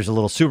 I think there's a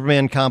little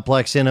Superman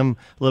complex in him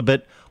a little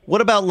bit.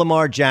 What about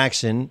Lamar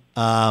Jackson?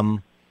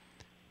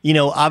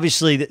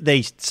 Obviously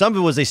some of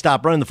it was they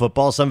stopped running the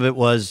football. Some of it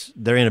was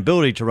their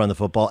inability to run the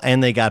football,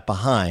 and they got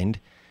behind.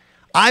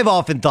 I've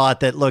often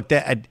thought that, look,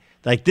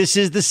 this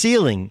is the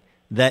ceiling,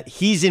 that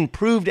he's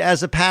improved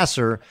as a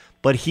passer,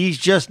 but he's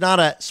just not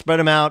a spread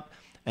him out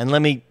and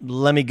let me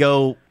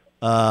go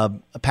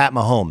Pat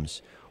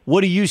Mahomes.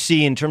 What do you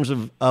see in terms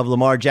of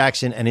Lamar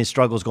Jackson and his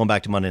struggles going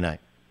back to Monday night?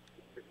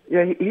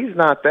 Yeah, he's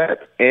not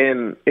that.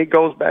 And it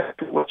goes back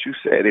to what you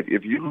said.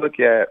 If you look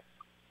at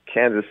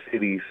Kansas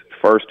City's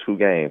first two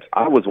games,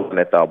 I was one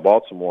that thought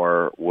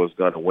Baltimore was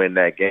going to win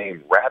that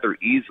game rather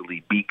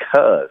easily,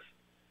 because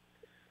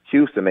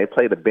Houston, they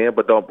played a bend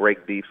but don't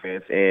break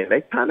defense, and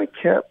they kind of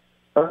kept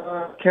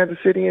Kansas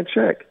City in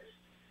check.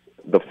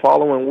 The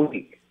following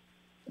week,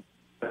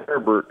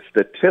 Herbert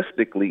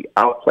statistically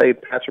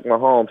outplayed Patrick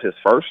Mahomes his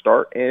first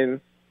start,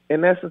 and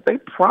in essence, they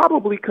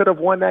probably could have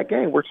won that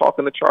game. We're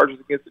talking the Chargers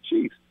against the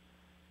Chiefs.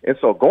 And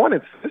so going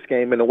into this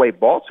game, in the way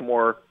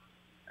Baltimore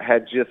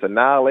had just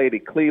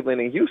annihilated Cleveland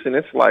and Houston,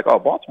 it's like, oh,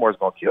 Baltimore's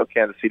going to kill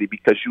Kansas City,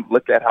 because you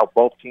looked at how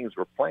both teams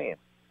were playing.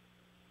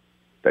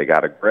 They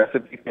got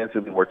aggressive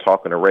defensively. We're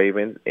talking the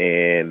Ravens,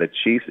 and the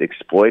Chiefs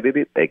exploited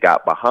it. They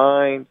got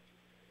behind,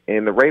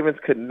 and the Ravens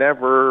could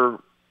never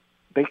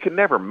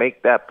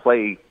make that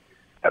play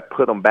that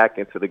put them back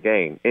into the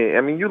game. I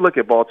mean, you look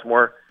at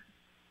Baltimore,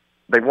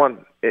 they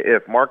won.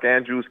 If Mark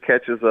Andrews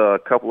catches a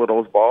couple of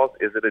those balls,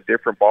 is it a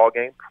different ball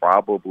game?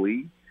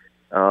 Probably.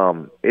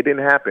 It didn't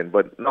happen.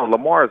 But, no,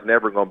 Lamar is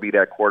never going to be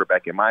that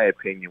quarterback, in my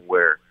opinion,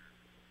 where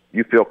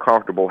you feel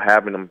comfortable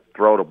having him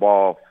throw the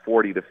ball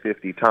 40 to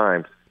 50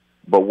 times.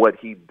 But what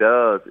he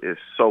does is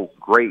so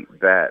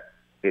great that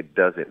it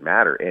doesn't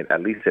matter. And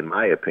at least in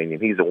my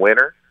opinion, he's a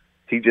winner.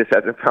 He just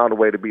hasn't found a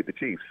way to beat the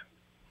Chiefs.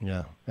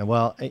 Yeah.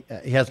 Well,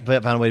 he hasn't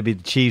found a way to beat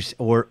the Chiefs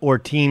or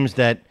teams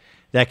that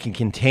can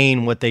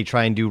contain what they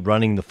try and do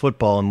running the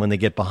football. And when they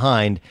get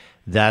behind,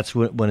 that's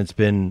when it's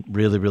been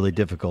really, really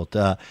difficult.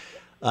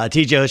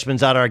 TJ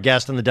Hushman's our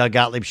guest on the Doug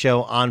Gottlieb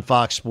Show on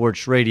Fox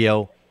Sports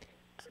Radio.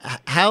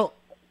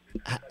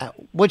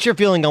 What's your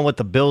feeling on what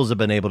the Bills have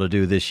been able to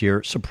do this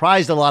year?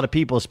 Surprised a lot of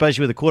people,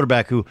 especially with a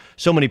quarterback who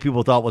so many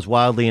people thought was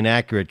wildly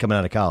inaccurate coming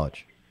out of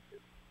college.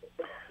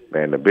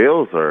 Man, the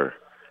Bills are...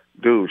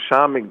 Dude,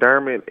 Sean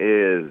McDermott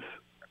is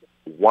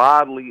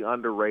wildly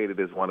underrated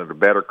as one of the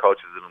better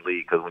coaches in the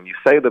league, because when you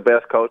say the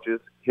best coaches,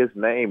 his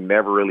name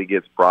never really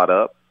gets brought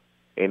up,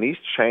 and he's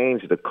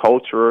changed the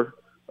culture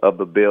of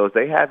the Bills.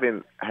 They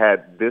haven't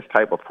had this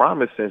type of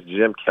promise since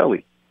Jim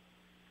Kelly.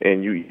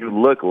 And you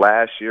look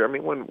last year, I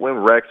mean, when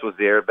Rex was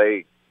there,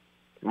 they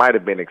might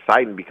have been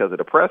exciting because of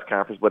the press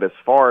conference, but as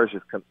far as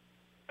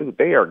dude,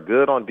 they are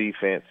good on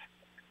defense.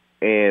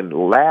 And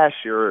last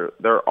year,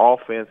 their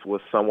offense was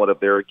somewhat of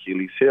their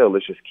Achilles heel.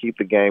 Let's just keep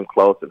the game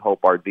close and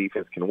hope our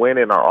defense can win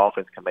and our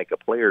offense can make a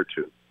play or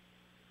two.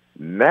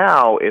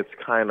 Now it's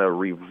kind of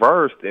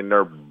reversed, and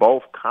they're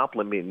both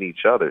complementing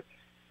each other.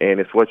 And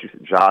it's what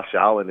Josh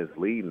Allen is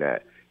leading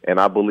that. And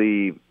I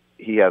believe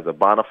he has a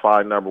bona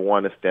fide number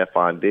one in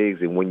Stephon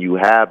Diggs. And when you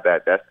have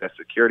that, that's that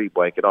security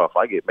blanket. Oh, if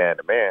I get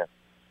man-to-man,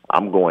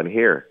 I'm going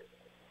here.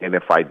 And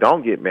if I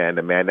don't get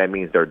man-to-man, that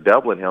means they're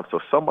doubling him.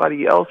 So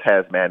somebody else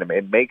has man-to-man.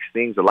 It makes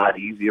things a lot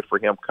easier for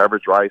him,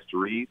 coverage-wise,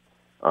 to read.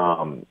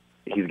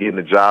 He's getting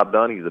the job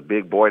done. He's a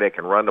big boy that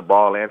can run the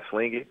ball and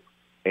sling it.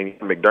 And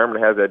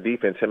McDermott has that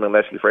defense. Him and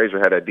Leslie Frazier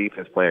had that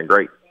defense playing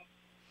great.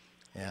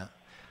 Yeah.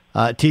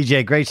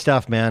 TJ, great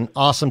stuff, man.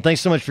 Awesome.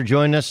 Thanks so much for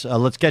joining us.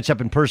 Let's catch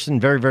up in person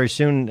very, very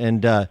soon.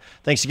 And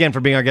thanks again for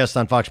being our guest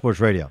on Fox Sports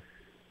Radio.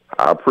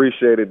 I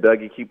appreciate it,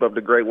 Dougie. Keep up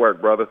the great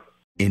work, brother.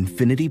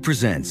 Infinity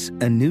presents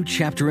a new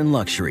chapter in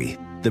luxury,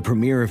 the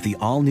premiere of the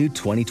all-new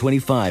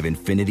 2025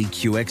 Infinity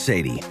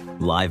QX80,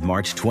 live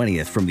March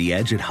 20th from the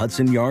Edge at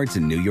Hudson Yards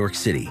in New York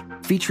City,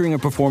 featuring a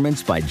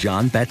performance by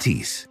John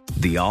Batiste.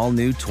 The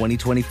all-new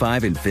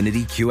 2025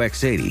 Infiniti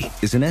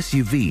QX80 is an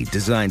SUV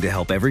designed to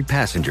help every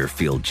passenger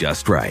feel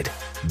just right.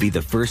 Be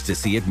the first to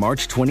see it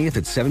March 20th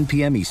at 7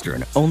 p.m.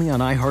 Eastern, only on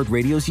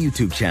iHeartRadio's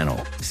YouTube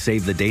channel.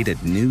 Save the date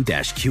at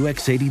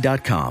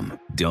new-QX80.com.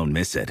 Don't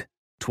miss it.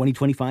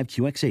 2025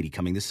 QX80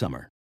 coming this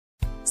summer.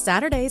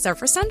 Saturdays are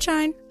for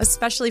sunshine,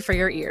 especially for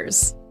your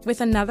ears. With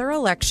another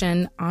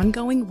election,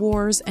 ongoing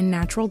wars, and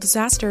natural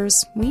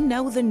disasters, we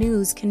know the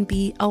news can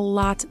be a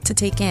lot to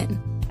take in.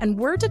 And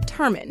we're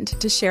determined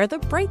to share the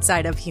bright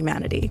side of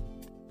humanity.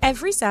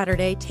 Every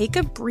Saturday, take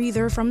a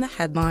breather from the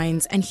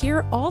headlines and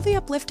hear all the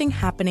uplifting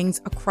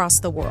happenings across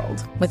the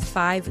world with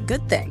 5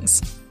 Good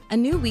Things, a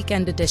new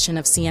weekend edition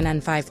of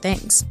CNN 5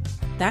 Things.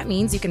 That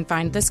means you can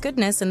find this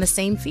goodness in the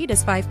same feed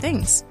as 5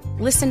 Things.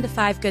 Listen to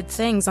 5 Good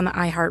Things on the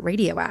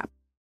iHeartRadio app.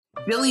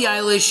 Billie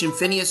Eilish and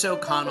Phineas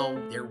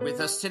O'Connell, they're with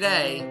us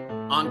today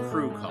on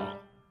Crew Call.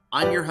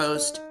 I'm your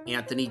host,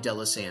 Anthony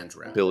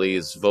D'Alessandro.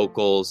 Billie's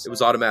vocals, it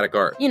was automatic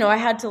art. You know, I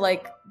had to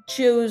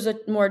choose a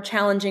more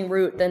challenging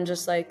route than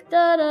just da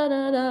da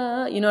da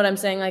da. You know what I'm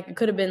saying? It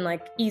could have been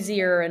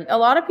easier. And a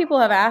lot of people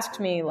have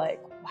asked me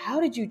how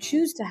did you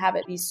choose to have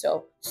it be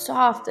so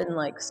soft and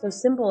so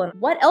simple? And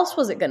what else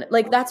was it gonna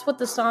that's what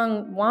the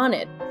song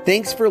wanted.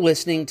 Thanks for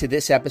listening to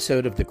this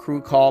episode of the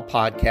Crew Call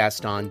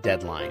podcast on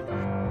Deadline.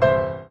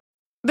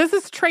 This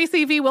is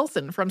Tracy V.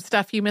 Wilson from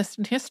Stuff You Missed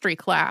in History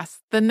class.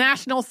 The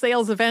national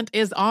sales event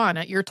is on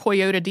at your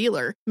Toyota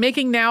dealer,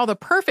 making now the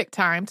perfect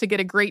time to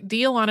get a great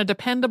deal on a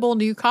dependable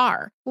new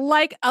car.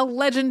 Like a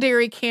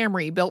legendary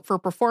Camry built for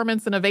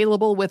performance and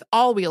available with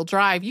all-wheel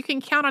drive, you can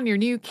count on your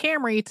new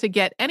Camry to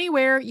get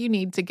anywhere you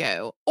need to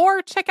go.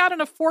 Or check out an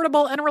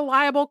affordable and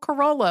reliable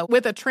Corolla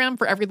with a trim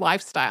for every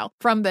lifestyle.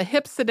 From the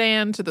hip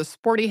sedan to the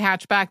sporty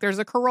hatchback, there's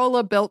a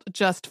Corolla built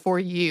just for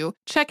you.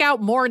 Check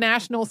out more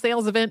national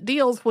sales event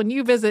deals when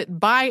you visit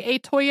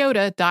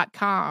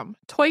buyatoyota.com.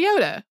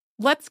 Toyota,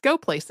 let's go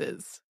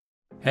places.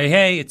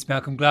 Hey, it's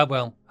Malcolm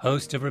Gladwell,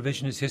 host of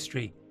Revisionist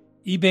History.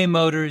 eBay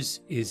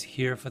Motors is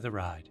here for the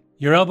ride.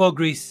 Your elbow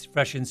grease,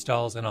 fresh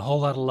installs, and a whole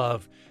lot of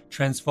love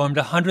transformed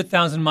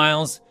 100,000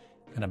 miles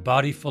and a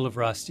body full of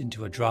rust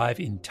into a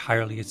drive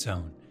entirely its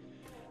own.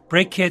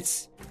 Brake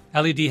kits,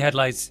 LED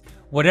headlights,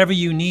 whatever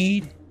you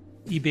need,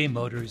 eBay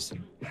Motors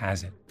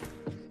has it.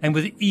 And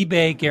with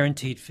eBay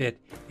Guaranteed Fit,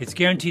 it's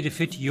guaranteed to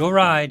fit your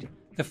ride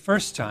the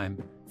first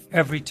time,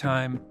 every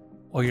time,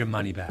 or your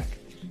money back.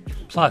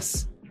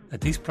 Plus,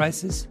 at these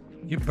prices,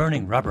 you're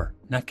burning rubber,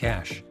 not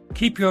cash.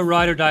 Keep your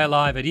ride or die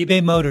alive at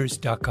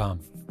ebaymotors.com.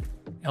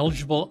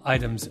 Eligible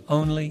items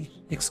only.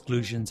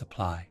 Exclusions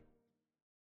apply.